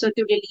 and also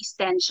to release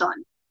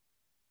tension.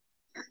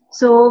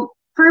 So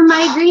for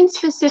migraine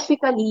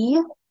specifically,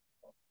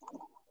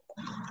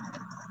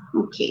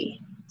 okay,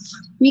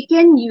 we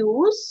can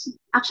use,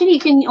 actually you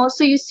can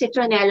also use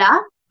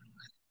citronella,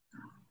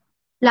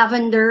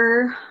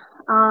 lavender,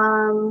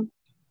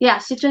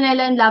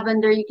 citronella and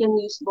lavender, you can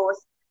use both.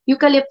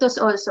 Eucalyptus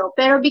also.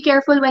 Pero be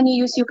careful when you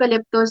use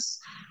eucalyptus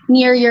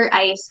near your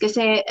eyes.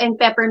 And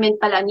peppermint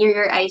pala, near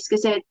your eyes.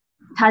 Kasi it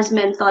has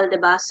menthol,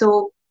 diba?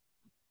 So,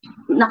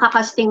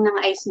 nakakasting ng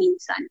eyes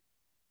minsan.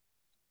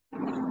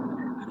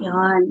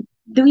 Yan.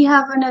 Do we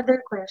have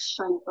another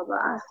question pa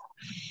ba?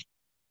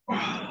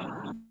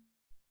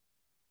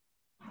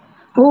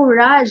 Oh,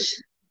 Raj.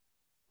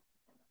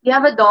 Do you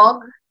have a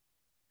dog?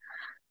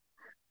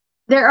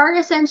 There are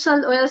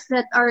essential oils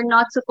that are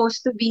not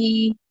supposed to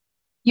be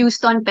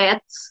used on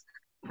pets.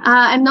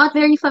 I'm not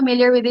very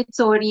familiar with it,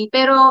 sorry.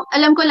 Pero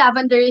alam ko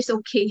lavender is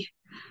okay.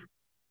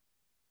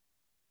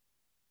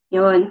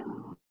 Yun.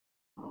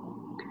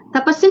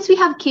 Tapos since we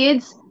have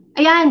kids,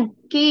 ayan,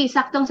 okay,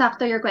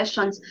 saktong-sakto your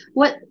questions.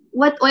 What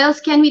oils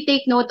can we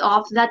take note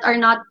of that are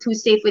not too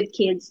safe with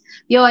kids?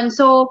 Yun,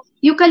 so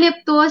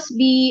eucalyptus,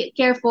 be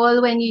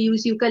careful when you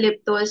use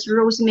eucalyptus,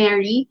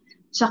 rosemary,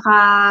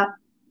 tsaka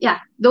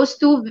those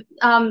two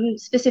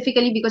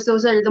specifically because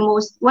those are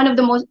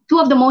two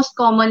of the most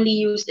commonly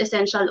used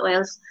essential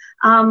oils.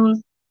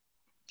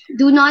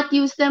 Do not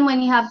use them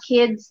when you have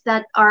kids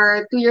that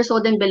are 2 years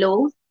old and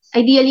below.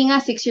 Ideally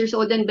nga 6 years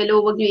old and below,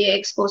 wag niyo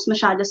i-expose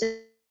masyado sa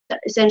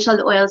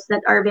essential oils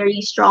that are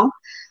very strong.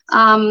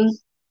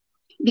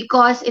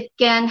 Because it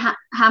can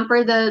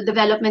hamper the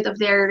development of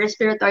their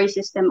respiratory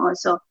system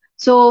also.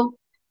 So,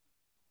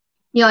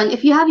 yun,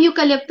 if you have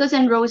eucalyptus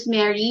and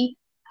rosemary,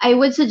 I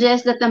would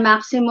suggest that the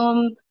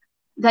maximum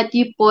that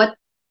you put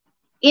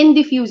in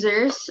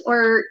diffusers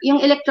or yung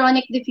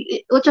ultrasonic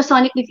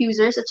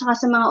diffusers at saka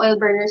sa mga oil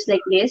burners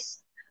like this,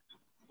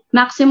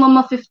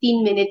 maximum of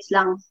 15 minutes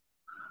lang.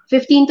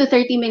 15 to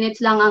 30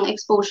 minutes lang ang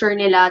exposure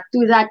nila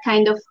to that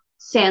kind of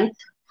scent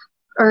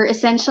or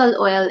essential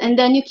oil, and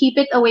then you keep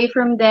it away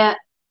from them,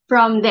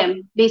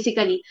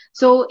 basically.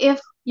 So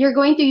if you're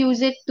going to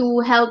use it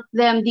to help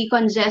them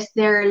decongest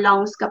their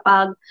lungs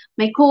kapag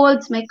may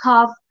colds, may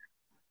cough,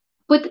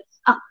 put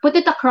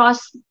it across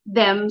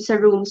them sa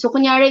room. So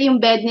kunyari yung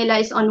bed nila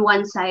is on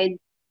one side,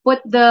 put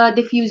the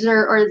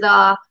diffuser or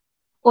the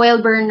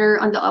oil burner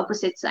on the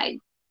opposite side.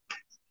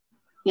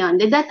 Yan.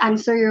 Did that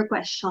answer your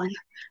question?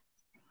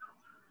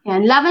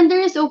 Yan.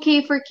 Lavender is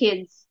okay for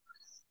kids.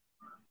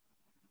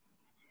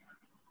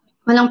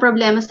 Walang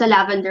problema sa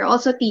lavender.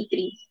 Also tea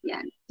tree.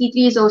 Yan. Tea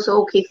tree is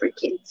also okay for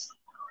kids.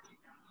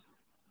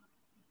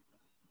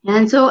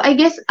 And so I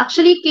guess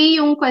actually Kay,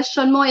 yung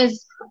question mo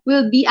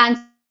will be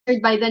answered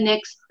by the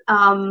next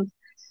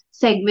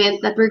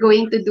segment that we're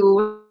going to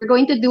do. We're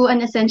going to do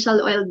an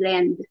essential oil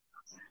blend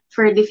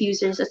for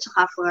diffusers at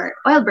saka for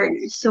oil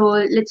burners. So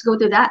let's go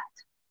to that.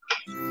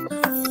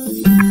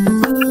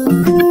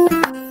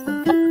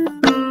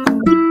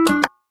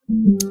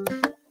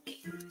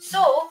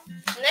 So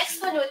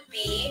next one would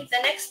be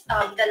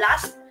the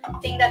last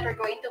thing that we're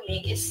going to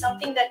make is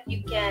something that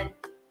you can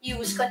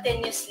use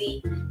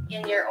continuously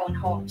in your own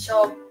home.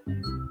 So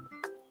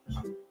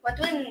what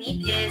we'll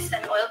need is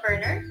an oil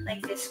burner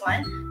like this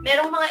one.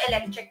 Merong mga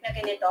electric na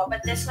ganito,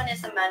 but this one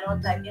is a manual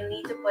type. You'll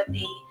need to put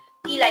a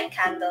tea light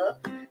candle.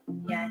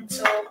 Yan.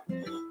 So,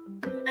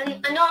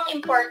 ano ang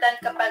important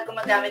kapag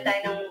gumagamit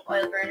tayo ng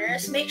oil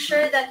burners? Make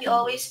sure that you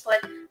always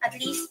put at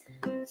least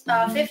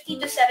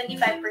 50 to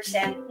 75%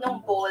 ng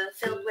bowl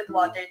filled with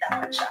water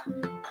dapat siya.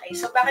 Okay,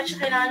 so bakit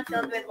siya kailangan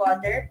filled with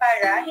water?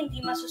 Para hindi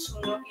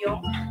masusunog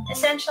yung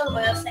essential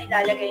oils na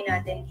ilalagay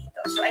natin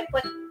dito. So I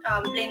put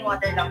plain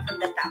water lang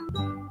from the tap.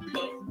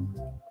 Okay.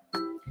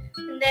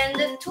 And then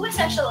the two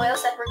essential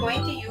oils that we're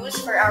going to use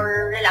for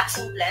our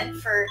relaxing blend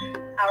for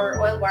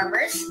our oil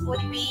warmers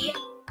would be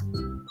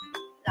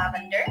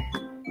lavender,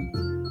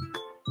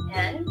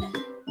 and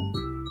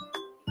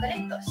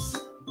eucalyptus.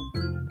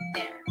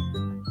 There.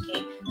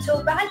 Okay.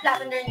 So, bakit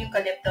lavender and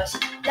eucalyptus?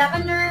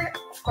 Lavender,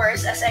 of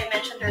course, as I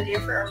mentioned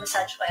earlier for our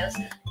massage oils,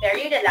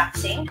 very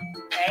relaxing,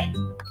 right?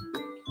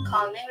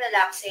 Calming,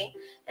 relaxing.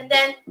 And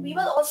then, we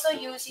will also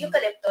use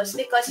eucalyptus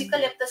because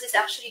eucalyptus is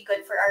actually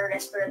good for our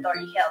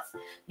respiratory health.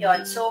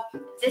 Yon. So,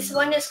 this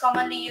one is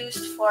commonly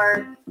used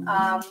for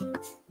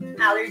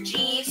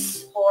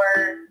allergies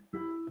or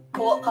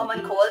common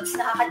colds.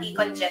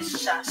 Nakaka-decongest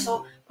siya.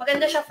 So,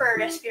 maganda siya for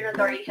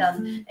respiratory health.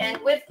 And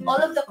with all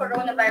of the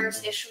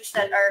coronavirus issues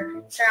that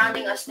are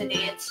surrounding us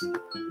today,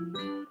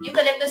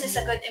 eucalyptus is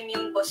a good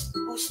immune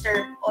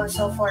booster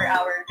also for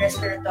our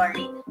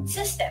respiratory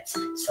systems.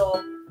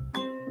 So,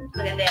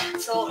 maganda yan.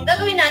 So, ang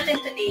gagawin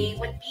natin today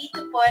would be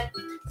to put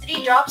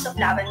 3 drops of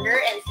lavender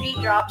and 3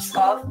 drops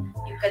of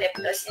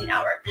eucalyptus in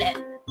our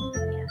blend.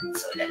 Ayan.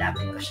 So,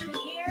 lalapit ko siya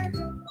here.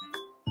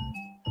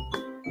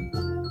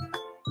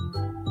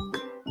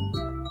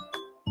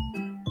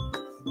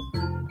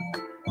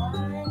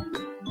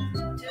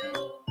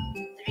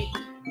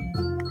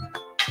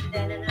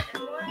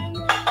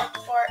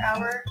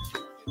 Our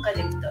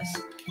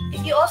eucalyptus.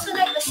 If you also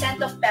like the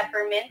scent of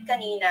peppermint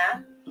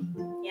kanina,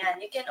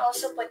 yan, you can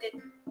also put it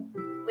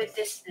with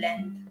this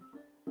blend.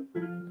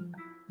 1,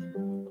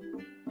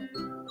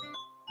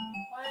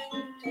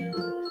 2,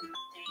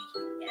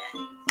 3. Yan.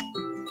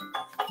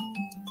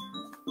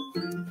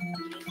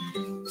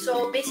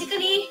 So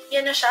basically,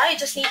 yan na siya. You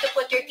just need to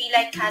put your tea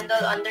light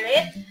candle under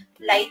it,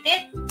 light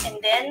it,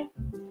 and then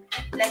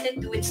let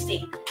it do its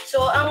thing.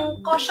 So,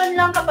 ang caution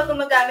lang kapag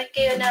gumagamit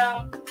kayo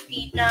ng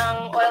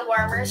oil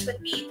warmers would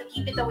be to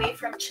keep it away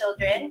from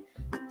children,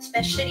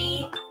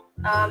 especially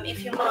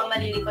if yung mga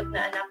malilikot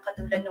na anak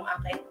katulad ng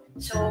akin.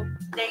 So,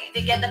 they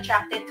get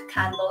attracted to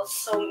candles.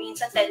 So,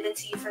 minsan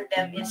tendency for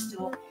them is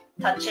to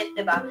touch it,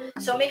 diba?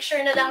 So, make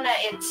sure na lang na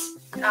it's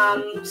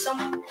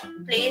some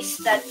place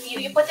that,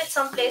 you put it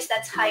someplace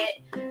that's high,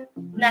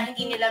 na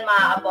hindi nila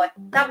maaabot.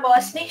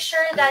 Tapos, make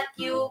sure that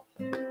you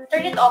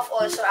turn it off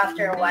also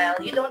after a while.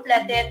 You don't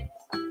let it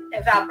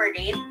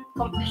evaporate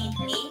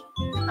completely.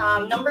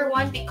 Number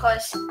 1,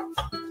 because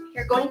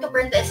you're going to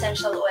burn the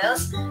essential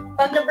oils.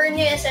 Pag na-burn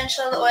yung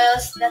essential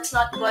oils, that's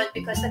not good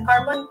because the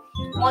carbon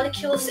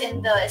molecules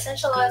in the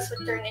essential oils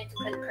would turn into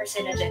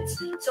carcinogens.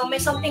 So, may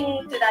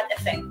something to that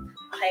effect.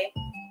 Okay?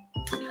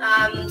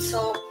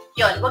 So,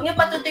 yun. Huwag niyo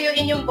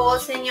patutuyuin yung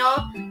bowls ninyo.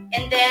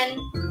 And then,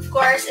 of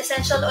course,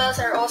 essential oils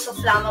are also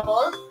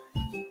flammable.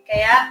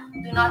 Kaya,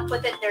 do not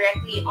put it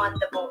directly on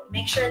the bowl.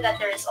 Make sure that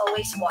there is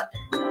always water.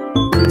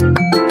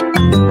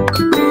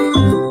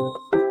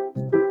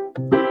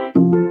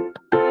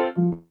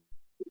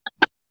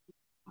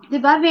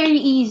 Diba? Very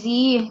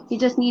easy. You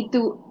just need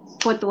to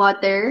put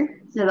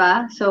water.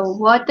 Diba? So,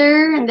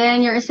 water and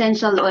then your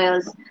essential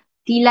oils.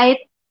 Tea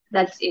light,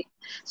 that's it.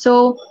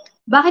 So,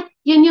 bakit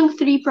yun yung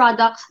 3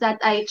 products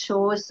that I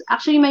chose?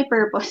 Actually, my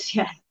purpose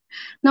yan.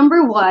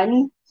 Number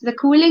 1, the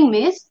cooling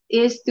mist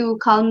is to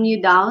calm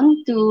you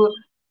down, to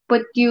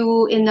put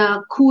you in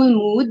a cool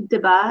mood,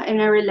 diba?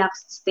 In a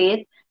relaxed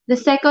state. The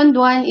second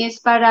one is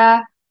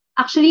para,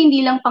 actually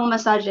hindi lang pang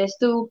massages,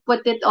 to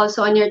put it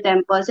also on your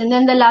temples. And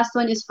then the last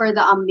one is for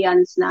the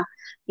ambience na.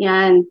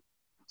 Yan.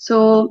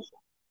 So,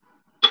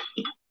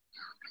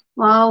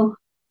 wow.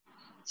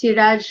 Si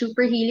Raj,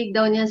 super hilig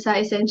daw niya sa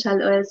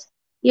essential oils.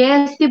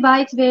 Yes,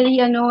 diba? It's very,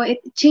 it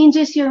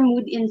changes your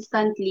mood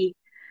instantly.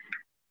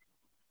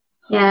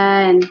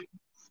 Yan.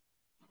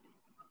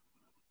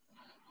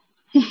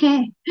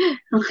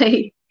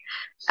 Okay.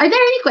 Are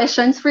there any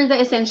questions for the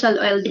essential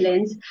oil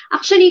blends?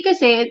 Actually,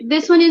 kasi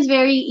this one is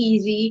very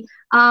easy.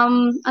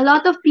 A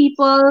lot of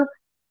people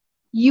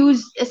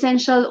use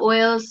essential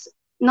oils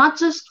not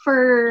just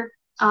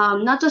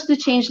to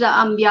change the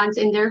ambiance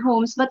in their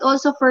homes, but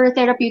also for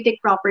therapeutic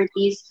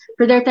properties,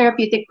 for their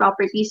therapeutic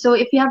properties. So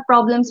if you have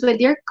problems with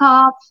your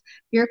cough,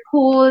 your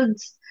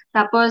colds,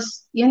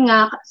 tapos yun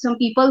nga, some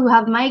people who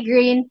have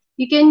migraine,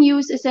 you can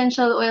use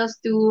essential oils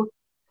to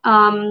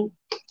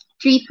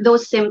treat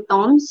those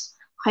symptoms.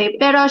 Okay,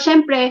 pero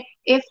syempre,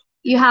 if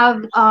you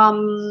have a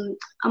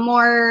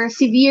more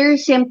severe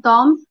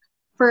symptom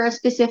for a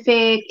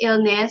specific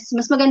illness,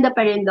 mas maganda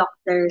pa rin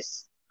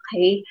doctors.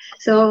 Okay,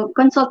 so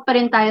consult pa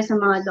rin tayo sa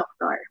mga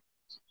doktor.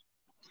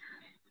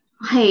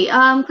 Okay,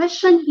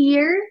 question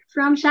here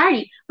from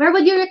Shari. Where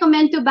would you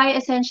recommend to buy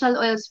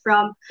essential oils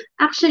from?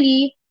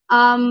 Actually,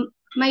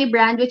 my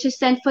brand, which is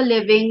Scentful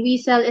Living, we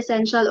sell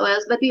essential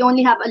oils, but we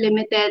only have a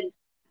limited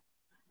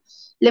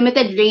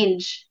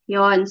range.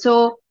 Yon.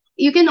 So,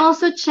 you can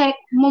also check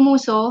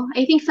Mumuso.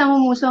 I think sa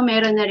Mumuso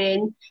meron na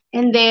rin.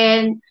 And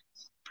then,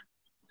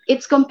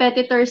 its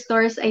competitor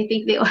stores, I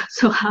think they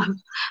also have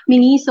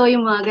Miniso,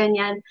 yung mga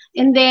ganyan.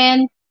 And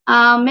then,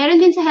 meron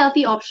din sa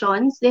Healthy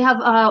Options. They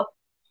have a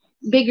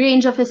big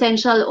range of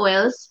essential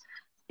oils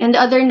and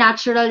other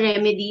natural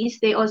remedies.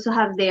 They also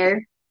have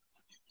there.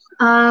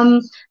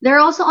 There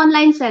are also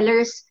online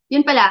sellers.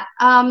 Yun pala,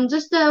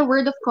 just a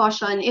word of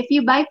caution. If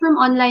you buy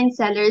from online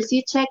sellers,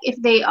 you check if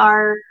they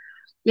are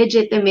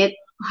legitimate.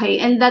 Okay,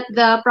 and that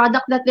the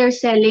product that they're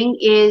selling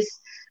is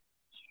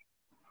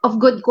of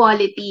good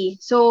quality.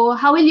 So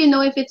how will you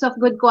know if it's of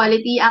good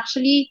quality?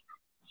 Actually,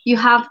 you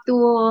have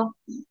to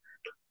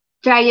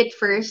try it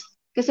first.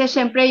 Kasi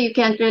syempre, you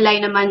can't rely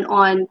naman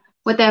on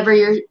whatever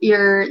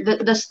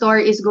the store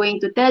is going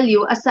to tell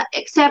you,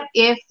 except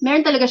if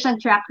meron talaga siyang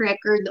track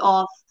record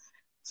of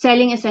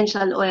selling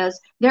essential oils.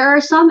 There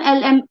are some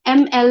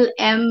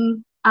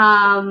MLM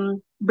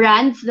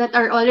brands that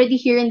are already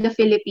here in the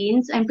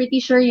Philippines. I'm pretty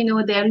sure you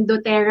know them,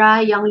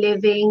 doTERRA, Young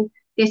Living,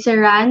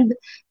 Tisserand,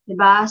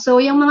 diba? So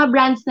yung mga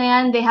brands na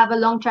yan, they have a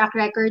long track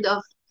record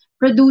of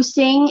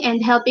producing and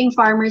helping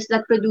farmers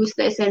that produce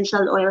the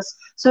essential oils.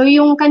 So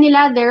yung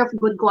kanila, they're of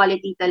good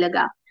quality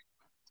talaga.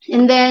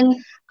 And then,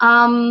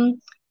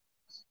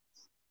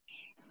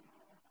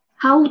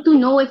 how to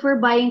know if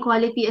we're buying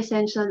quality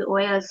essential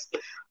oils?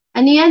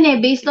 Ano yan eh,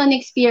 based on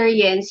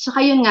experience, tsaka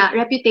yun nga,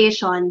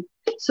 reputation.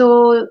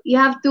 So, you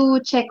have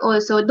to check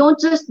also. Don't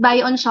just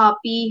buy on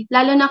Shopee,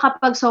 lalo na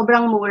kapag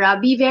sobrang mura.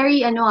 Be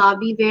very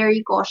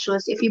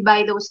cautious if you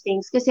buy those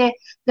things. Kasi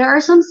there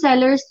are some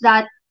sellers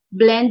that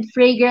blend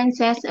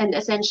fragrances and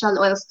essential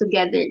oils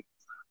together.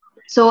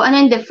 So,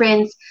 ano yung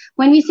difference?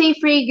 When we say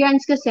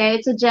fragrance kasi,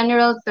 it's a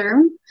general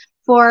term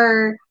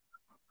for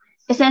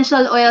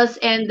essential oils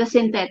and the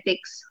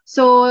synthetics.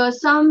 So,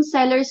 some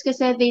sellers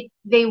kasi,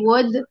 they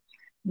would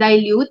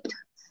dilute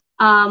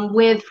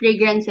with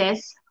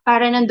fragrances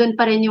para nandun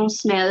pa rin yung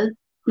smell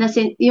na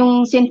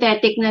yung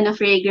synthetic na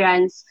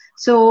fragrance.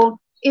 So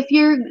if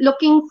you're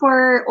looking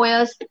for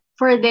oils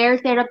for their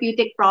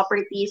therapeutic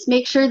properties,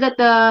 make sure that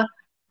the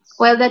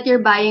oil that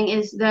you're buying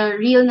is the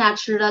real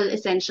natural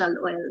essential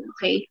oil,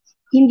 okay?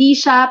 Hindi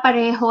siya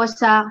pareho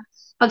sa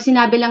pag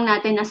sinabi lang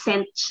natin na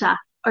scent siya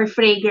or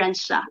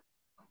fragrance siya.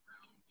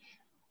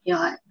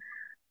 Yun.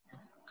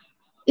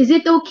 Is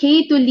it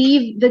okay to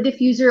leave the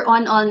diffuser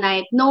on all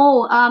night?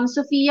 No,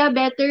 Sophia,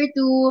 better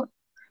to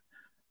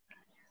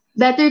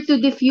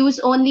diffuse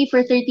only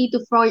for 30 to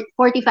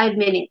 45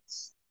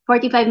 minutes.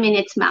 45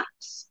 minutes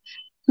max.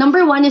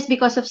 Number one is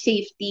because of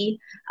safety.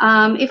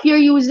 If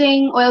you're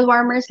using oil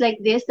warmers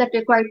like this that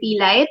require tea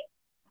light,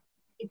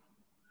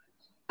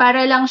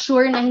 para lang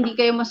sure na hindi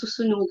kayo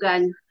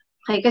masusunugan.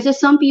 Okay, kasi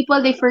some people,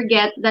 they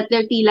forget that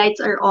their tea lights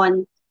are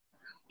on.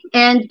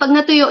 And pag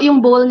natuyo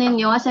yung bowl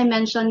ninyo, as I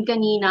mentioned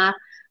kanina,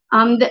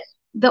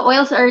 the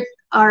oils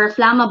are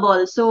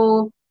flammable.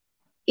 So,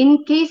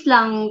 in case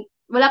lang,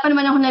 wala pa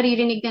naman ako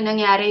naririnig na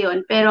nangyari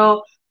yon,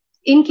 pero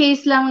in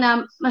case lang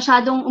na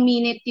masyadong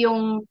uminit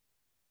yung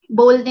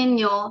bowl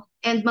ninyo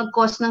and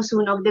mag-cause ng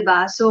sunog,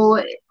 diba? So,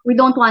 we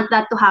don't want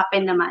that to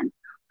happen naman.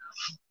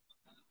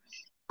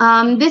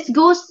 This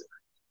goes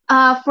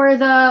for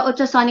the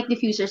ultrasonic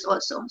diffusers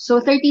also. So,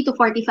 30 to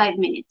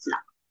 45 minutes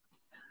lang.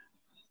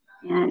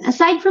 And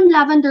aside from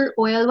lavender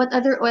oil, what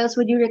other oils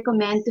would you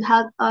recommend to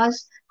help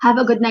us have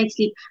a good night's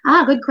sleep?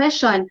 Good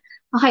question.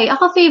 Okay,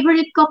 ako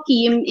favorite ko,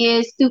 Kim,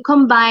 is to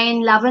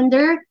combine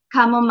lavender,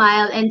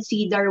 chamomile, and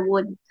cedar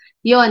wood.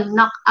 Yon,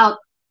 knockout.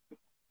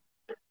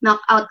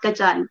 Knockout ka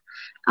dyan.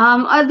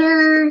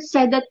 Other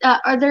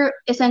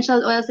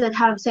essential oils that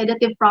have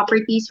sedative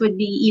properties would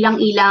be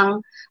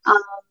ilang-ilang,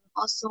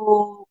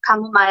 also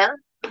chamomile.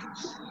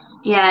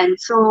 Yan,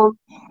 so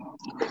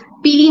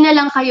pili na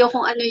lang kayo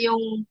kung ano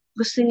yung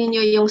gusto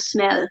niyo yung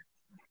smell.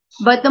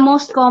 But the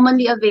most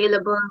commonly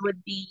available would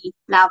be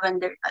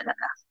lavender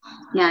talaga.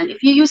 Yan.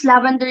 If you use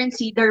lavender and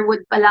cedar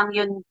wood pa lang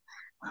yun,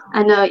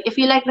 if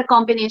you like the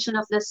combination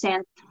of the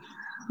scent,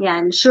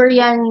 yan, sure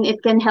yan,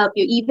 it can help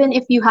you even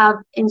if you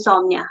have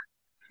insomnia.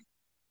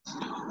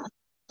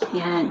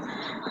 Yan.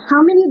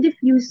 How many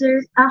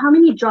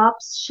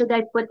drops should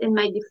I put in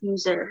my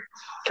diffuser?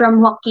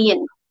 From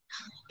Joaquin.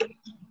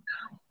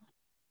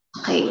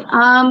 Okay.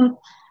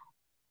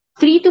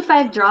 3 to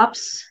 5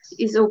 drops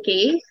is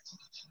okay.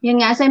 Yun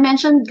nga, as I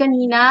mentioned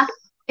kanina,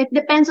 it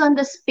depends on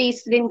the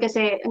space din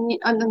kasi,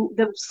 on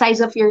the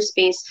size of your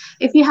space.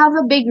 If you have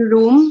a big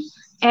room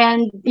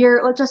and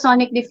your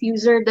ultrasonic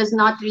diffuser does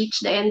not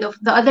reach the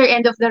other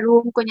end of the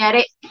room,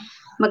 kunyari,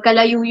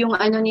 magkalayo yung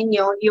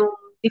yung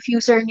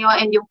diffuser nyo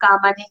and yung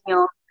kama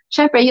ninyo,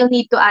 syempre, you'll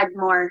need to add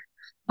more.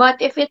 But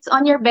if it's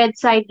on your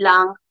bedside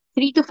lang,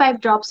 3 to 5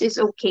 drops is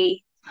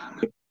okay.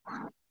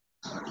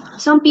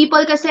 Some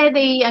people kasi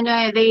they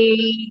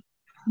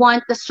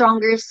want the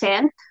stronger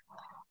scent.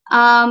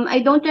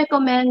 I don't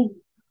recommend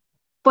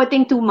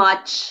putting too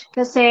much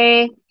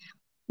kasi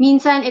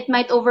minsan it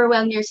might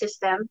overwhelm your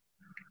system.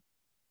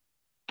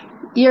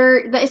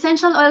 The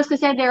essential oils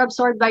kasi they're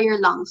absorbed by your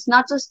lungs,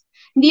 not just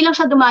hindi lang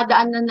siya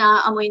dumadaan na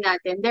naamoy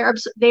natin.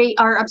 They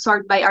are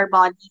absorbed by our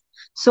body.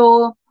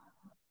 So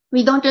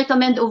we don't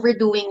recommend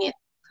overdoing it.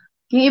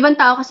 Yung ibang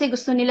tao kasi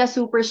gusto nila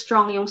super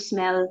strong yung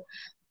smell.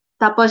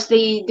 Tapos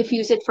they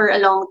diffuse it for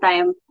a long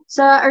time.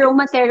 Sa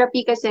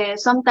aromatherapy kasi,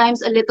 sometimes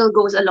a little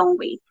goes a long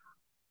way.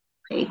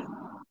 Okay.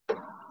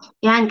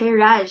 Yan, kay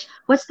Raj.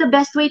 What's the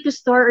best way to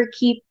store or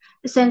keep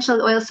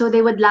essential oils so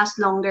they would last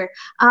longer?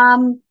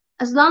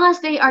 As long as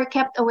they are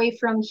kept away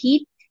from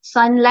heat,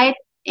 sunlight,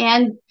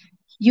 and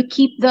you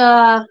keep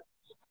the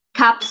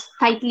caps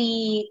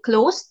tightly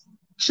closed,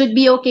 should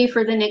be okay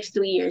for the next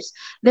 2 years.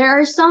 There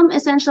are some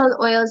essential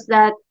oils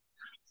that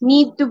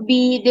need to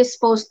be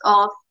disposed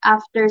of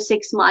after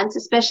 6 months,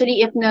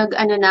 especially if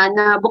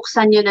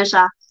nabuksan nyo na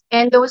siya.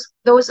 And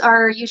those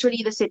are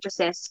usually the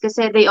citruses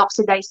kasi they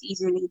oxidize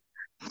easily.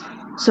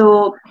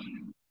 So,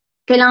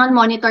 kailangan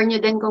monitor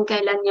nyo din kung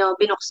kailan nyo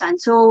binuksan.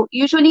 So,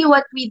 usually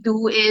what we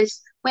do is,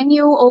 when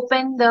you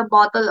open the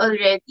bottle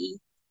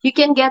already, you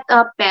can get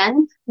a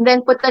pen, and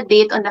then put a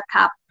date on the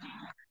cap.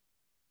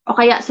 O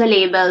kaya sa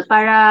label,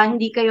 para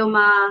hindi kayo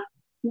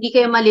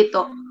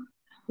malito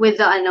with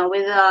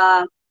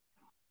the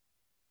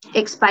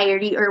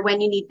expiry or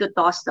when you need to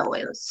toss the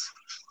oils.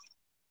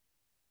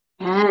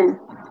 Yan.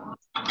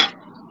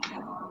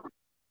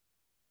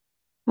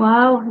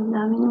 Wow, ang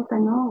dami ng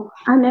tanong.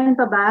 Meron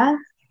pa ba?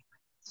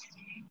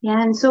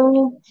 Yan,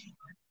 so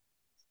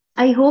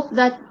I hope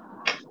that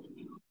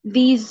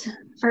these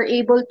are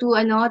able to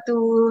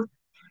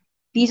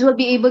these will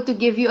be able to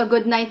give you a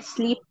good night's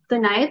sleep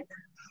tonight,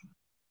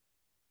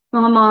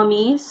 mga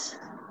mommies,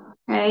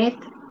 right?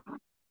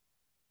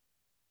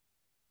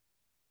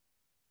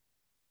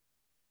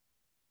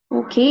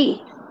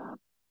 Okay.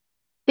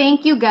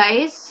 Thank you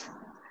guys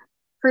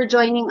for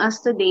joining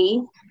us today.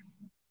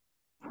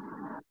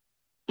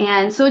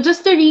 And so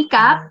just to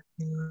recap,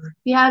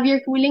 you have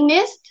your cooling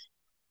mist,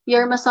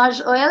 your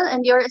massage oil,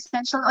 and your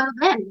essential oil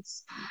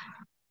blends.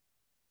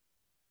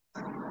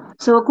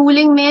 So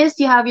cooling mist,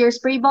 you have your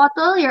spray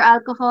bottle, your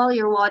alcohol,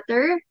 your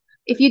water.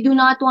 If you do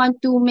not want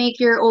to make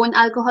your own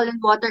alcohol and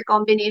water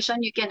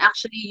combination, you can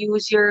actually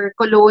use your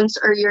colognes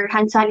or your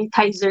hand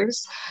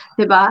sanitizers,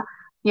 diba?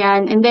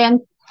 Yan. And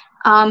then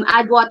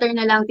add water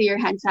na lang to your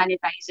hand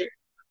sanitizer.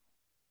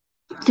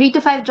 3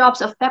 to 5 drops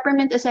of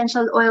peppermint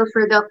essential oil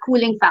for the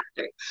cooling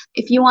factor.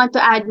 If you want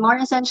to add more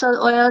essential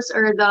oils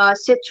or the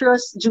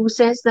citrus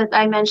juices that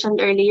I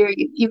mentioned earlier,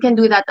 you can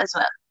do that as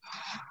well.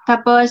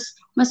 Tapos,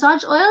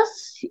 massage oils,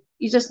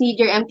 you just need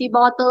your empty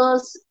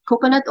bottles,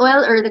 coconut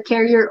oil or the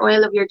carrier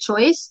oil of your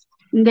choice,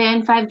 and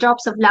then 5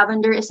 drops of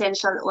lavender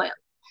essential oil.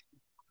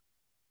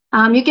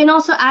 You can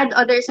also add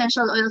other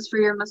essential oils for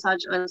your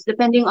massage oils,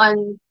 depending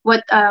on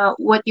what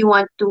you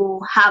want to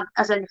have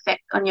as an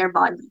effect on your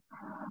body.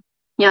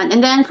 Yeah,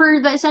 and then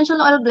for the essential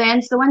oil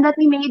blends, the one that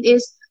we made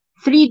is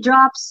 3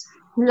 drops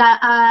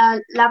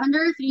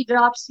lavender, 3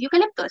 drops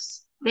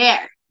eucalyptus.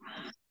 There.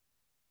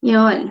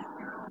 Yun.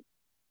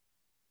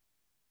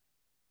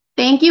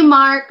 Thank you,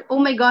 Mark. Oh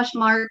my gosh,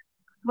 Mark.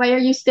 Why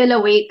are you still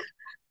awake?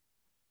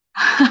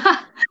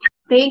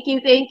 Thank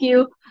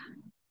you.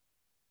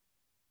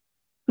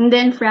 And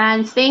then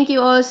Franz, thank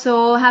you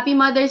also. Happy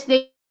Mother's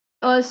Day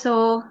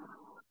also.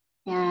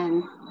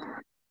 Yan.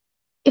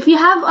 If you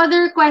have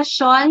other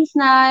questions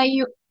na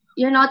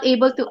you're not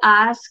able to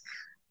ask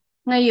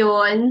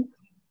ngayon,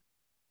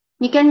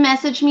 you can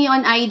message me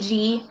on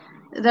IG.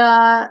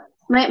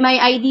 My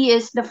ID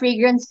is the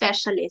fragrance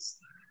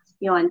specialist.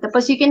 Yon.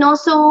 Tapos you can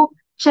also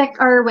check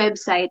our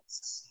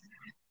websites.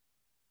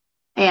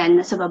 Ayan,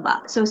 nasa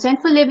baba. So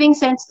Scentful Living,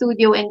 Scent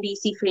Studio, and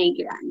DC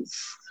Fragrance.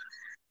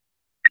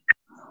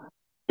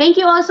 Thank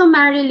you also,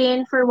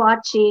 Marilyn, for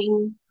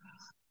watching.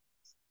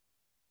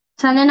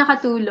 Sana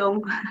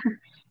nakatulong.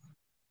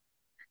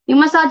 Yung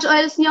massage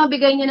oils nyo,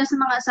 bigay nyo na sa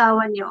mga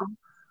asawa nyo.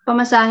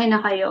 Pamasahe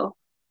na kayo.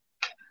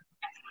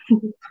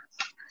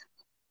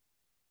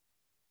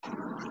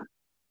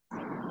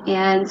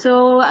 And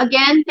so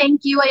again,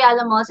 thank you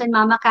Ayala Malls and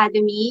Mom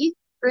Academy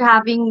for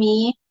having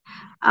me.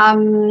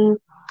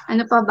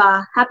 Ano pa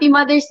ba? Happy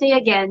Mother's Day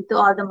again to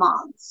all the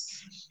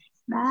moms.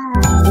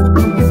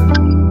 Bye.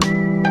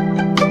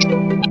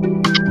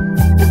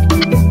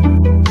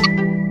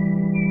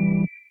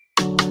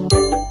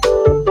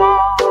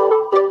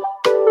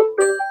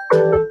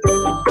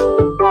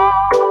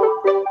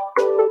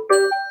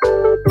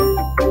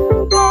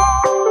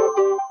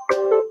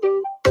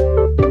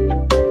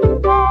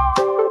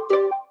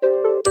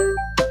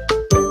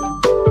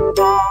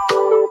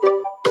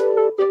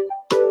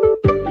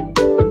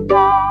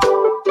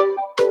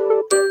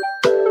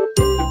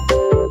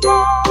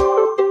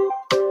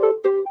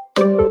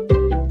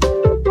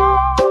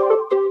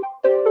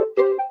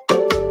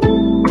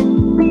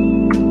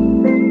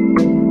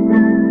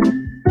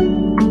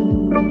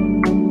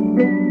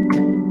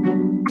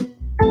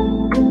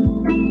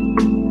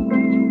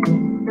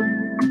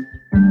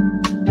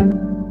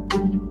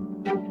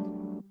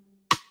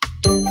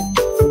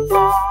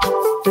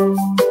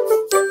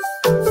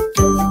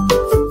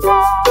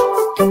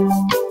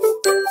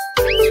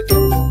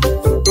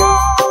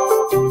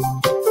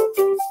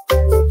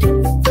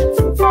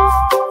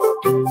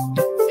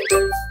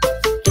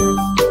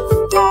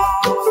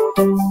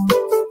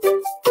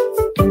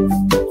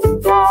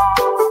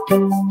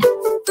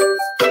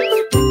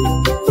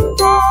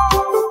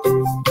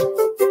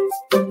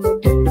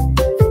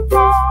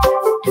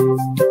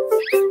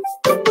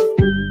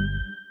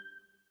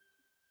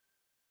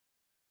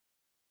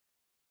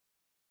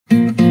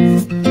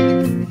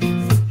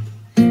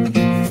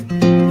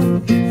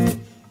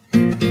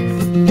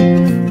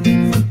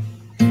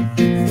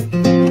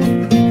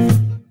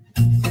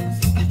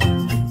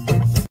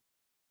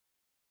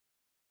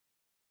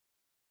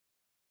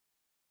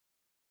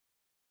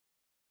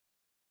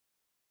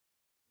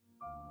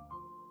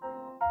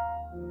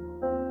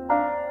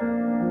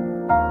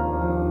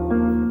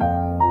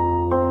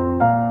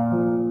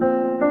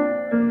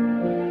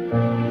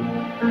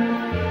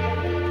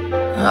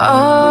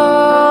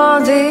 All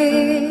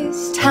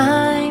this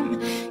time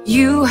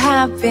you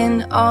have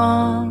been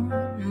on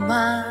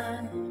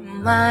my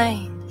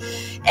mind,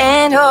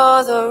 and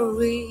all the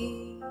reasons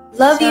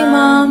Love you,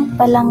 Mom.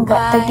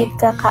 Palangga tagit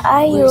ka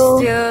kaayo.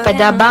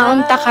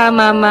 Padabaon ta ka,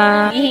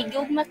 Mama.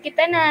 Ihigugma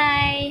kita,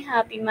 Nay.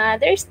 Happy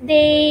Mother's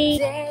Day.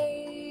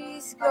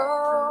 Days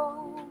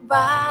go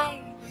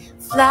by,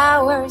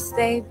 flowers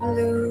they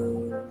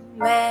bloom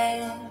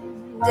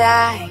and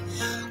die,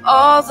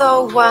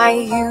 although why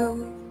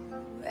you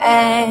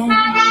and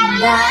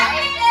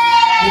I,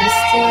 you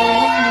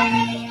still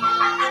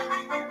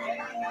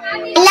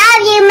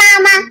Love you,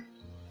 Mama.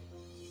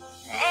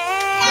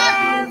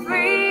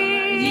 every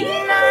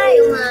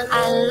night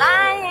I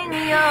lie in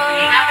your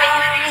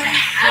arms.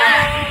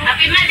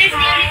 Happy Mother's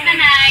Day ulit,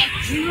 Nanay.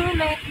 You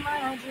make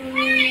my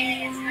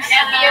dreams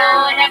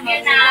Love you,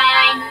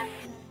 Nay.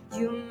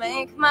 You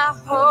make my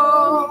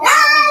whole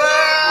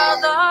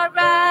world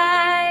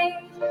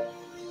alright.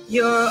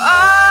 You're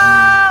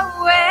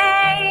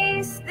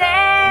always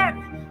there,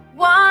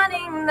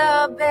 wanting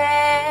the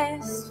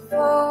best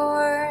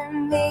for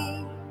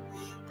me.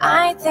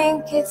 I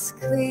think it's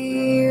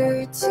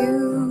clear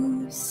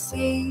to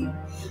see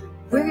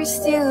we're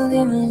still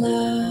in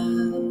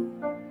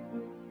love.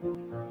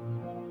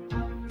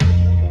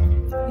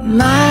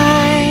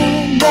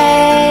 My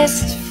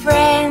best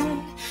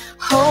friend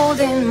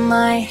holding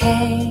my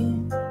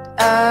hand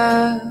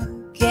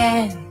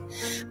again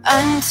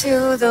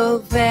until the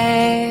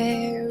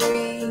very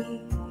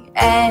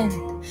end.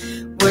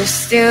 We're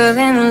still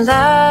in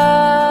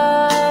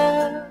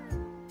love.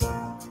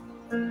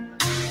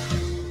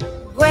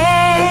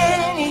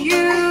 When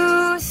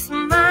you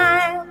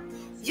smile,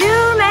 you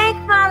make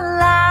my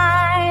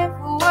life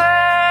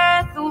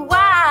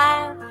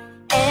worthwhile,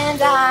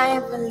 and I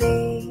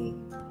believe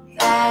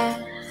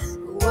that's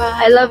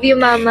why I love you,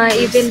 Mama,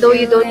 even though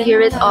you don't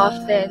hear it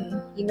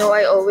often. You know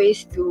I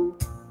always do.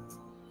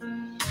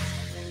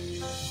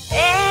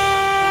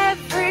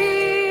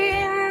 Every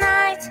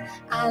night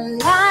I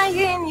lie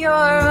in your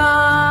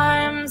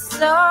arms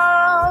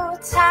so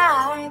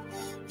tight.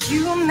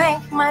 You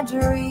make my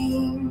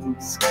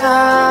dreams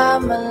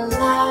come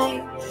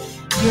alive.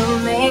 You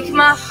make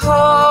my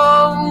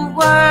whole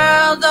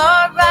world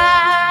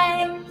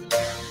alright.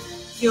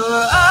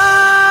 You're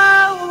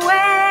always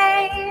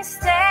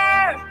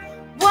there,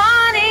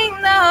 wanting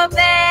the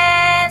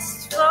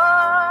best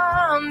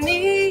for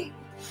me.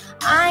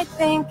 I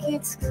think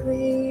it's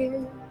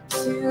clear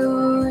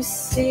to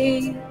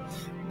see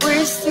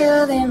we're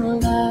still in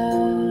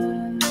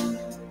love.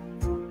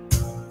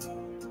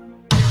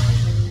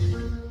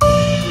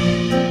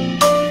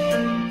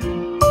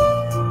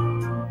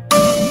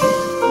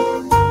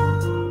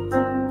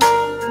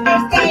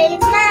 Birthday,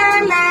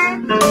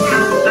 Mama.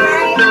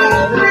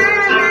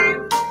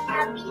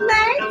 Happy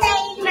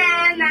birthday,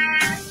 Mama.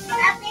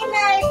 Happy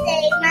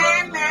birthday,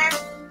 Mama.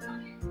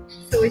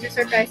 So we just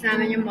surprise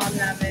namin yung mom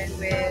namin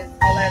with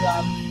all I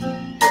love.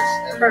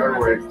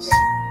 Fireworks.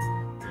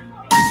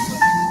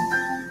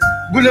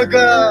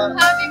 Bulaga!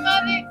 Happy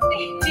Mother's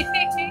Day!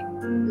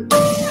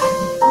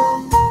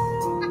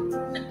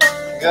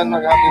 Yan,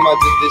 mag-happy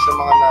Mother's Day sa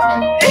mga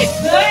nanay.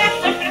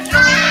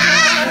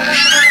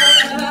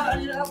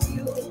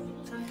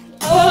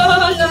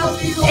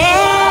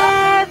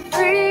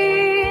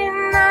 Every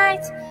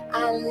night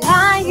I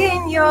lie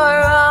in your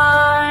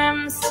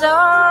arms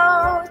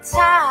so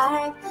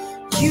tight.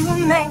 You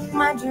make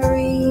my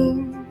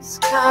dreams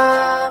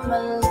come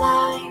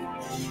alive.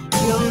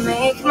 You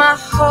make my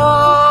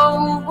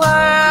whole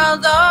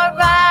world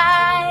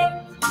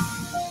alright.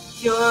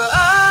 You're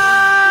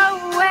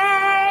always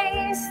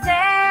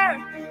there,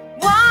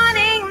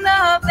 wanting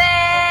the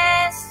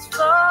best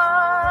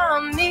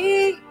for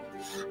me.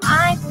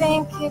 I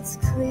think it's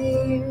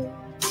clear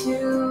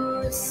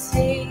to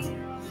see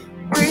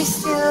we're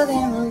still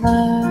in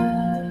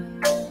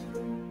love.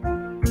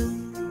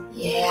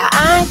 Yeah,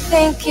 I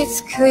think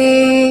it's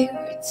clear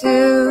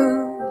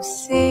to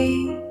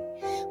see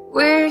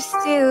we're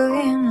still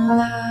in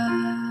love.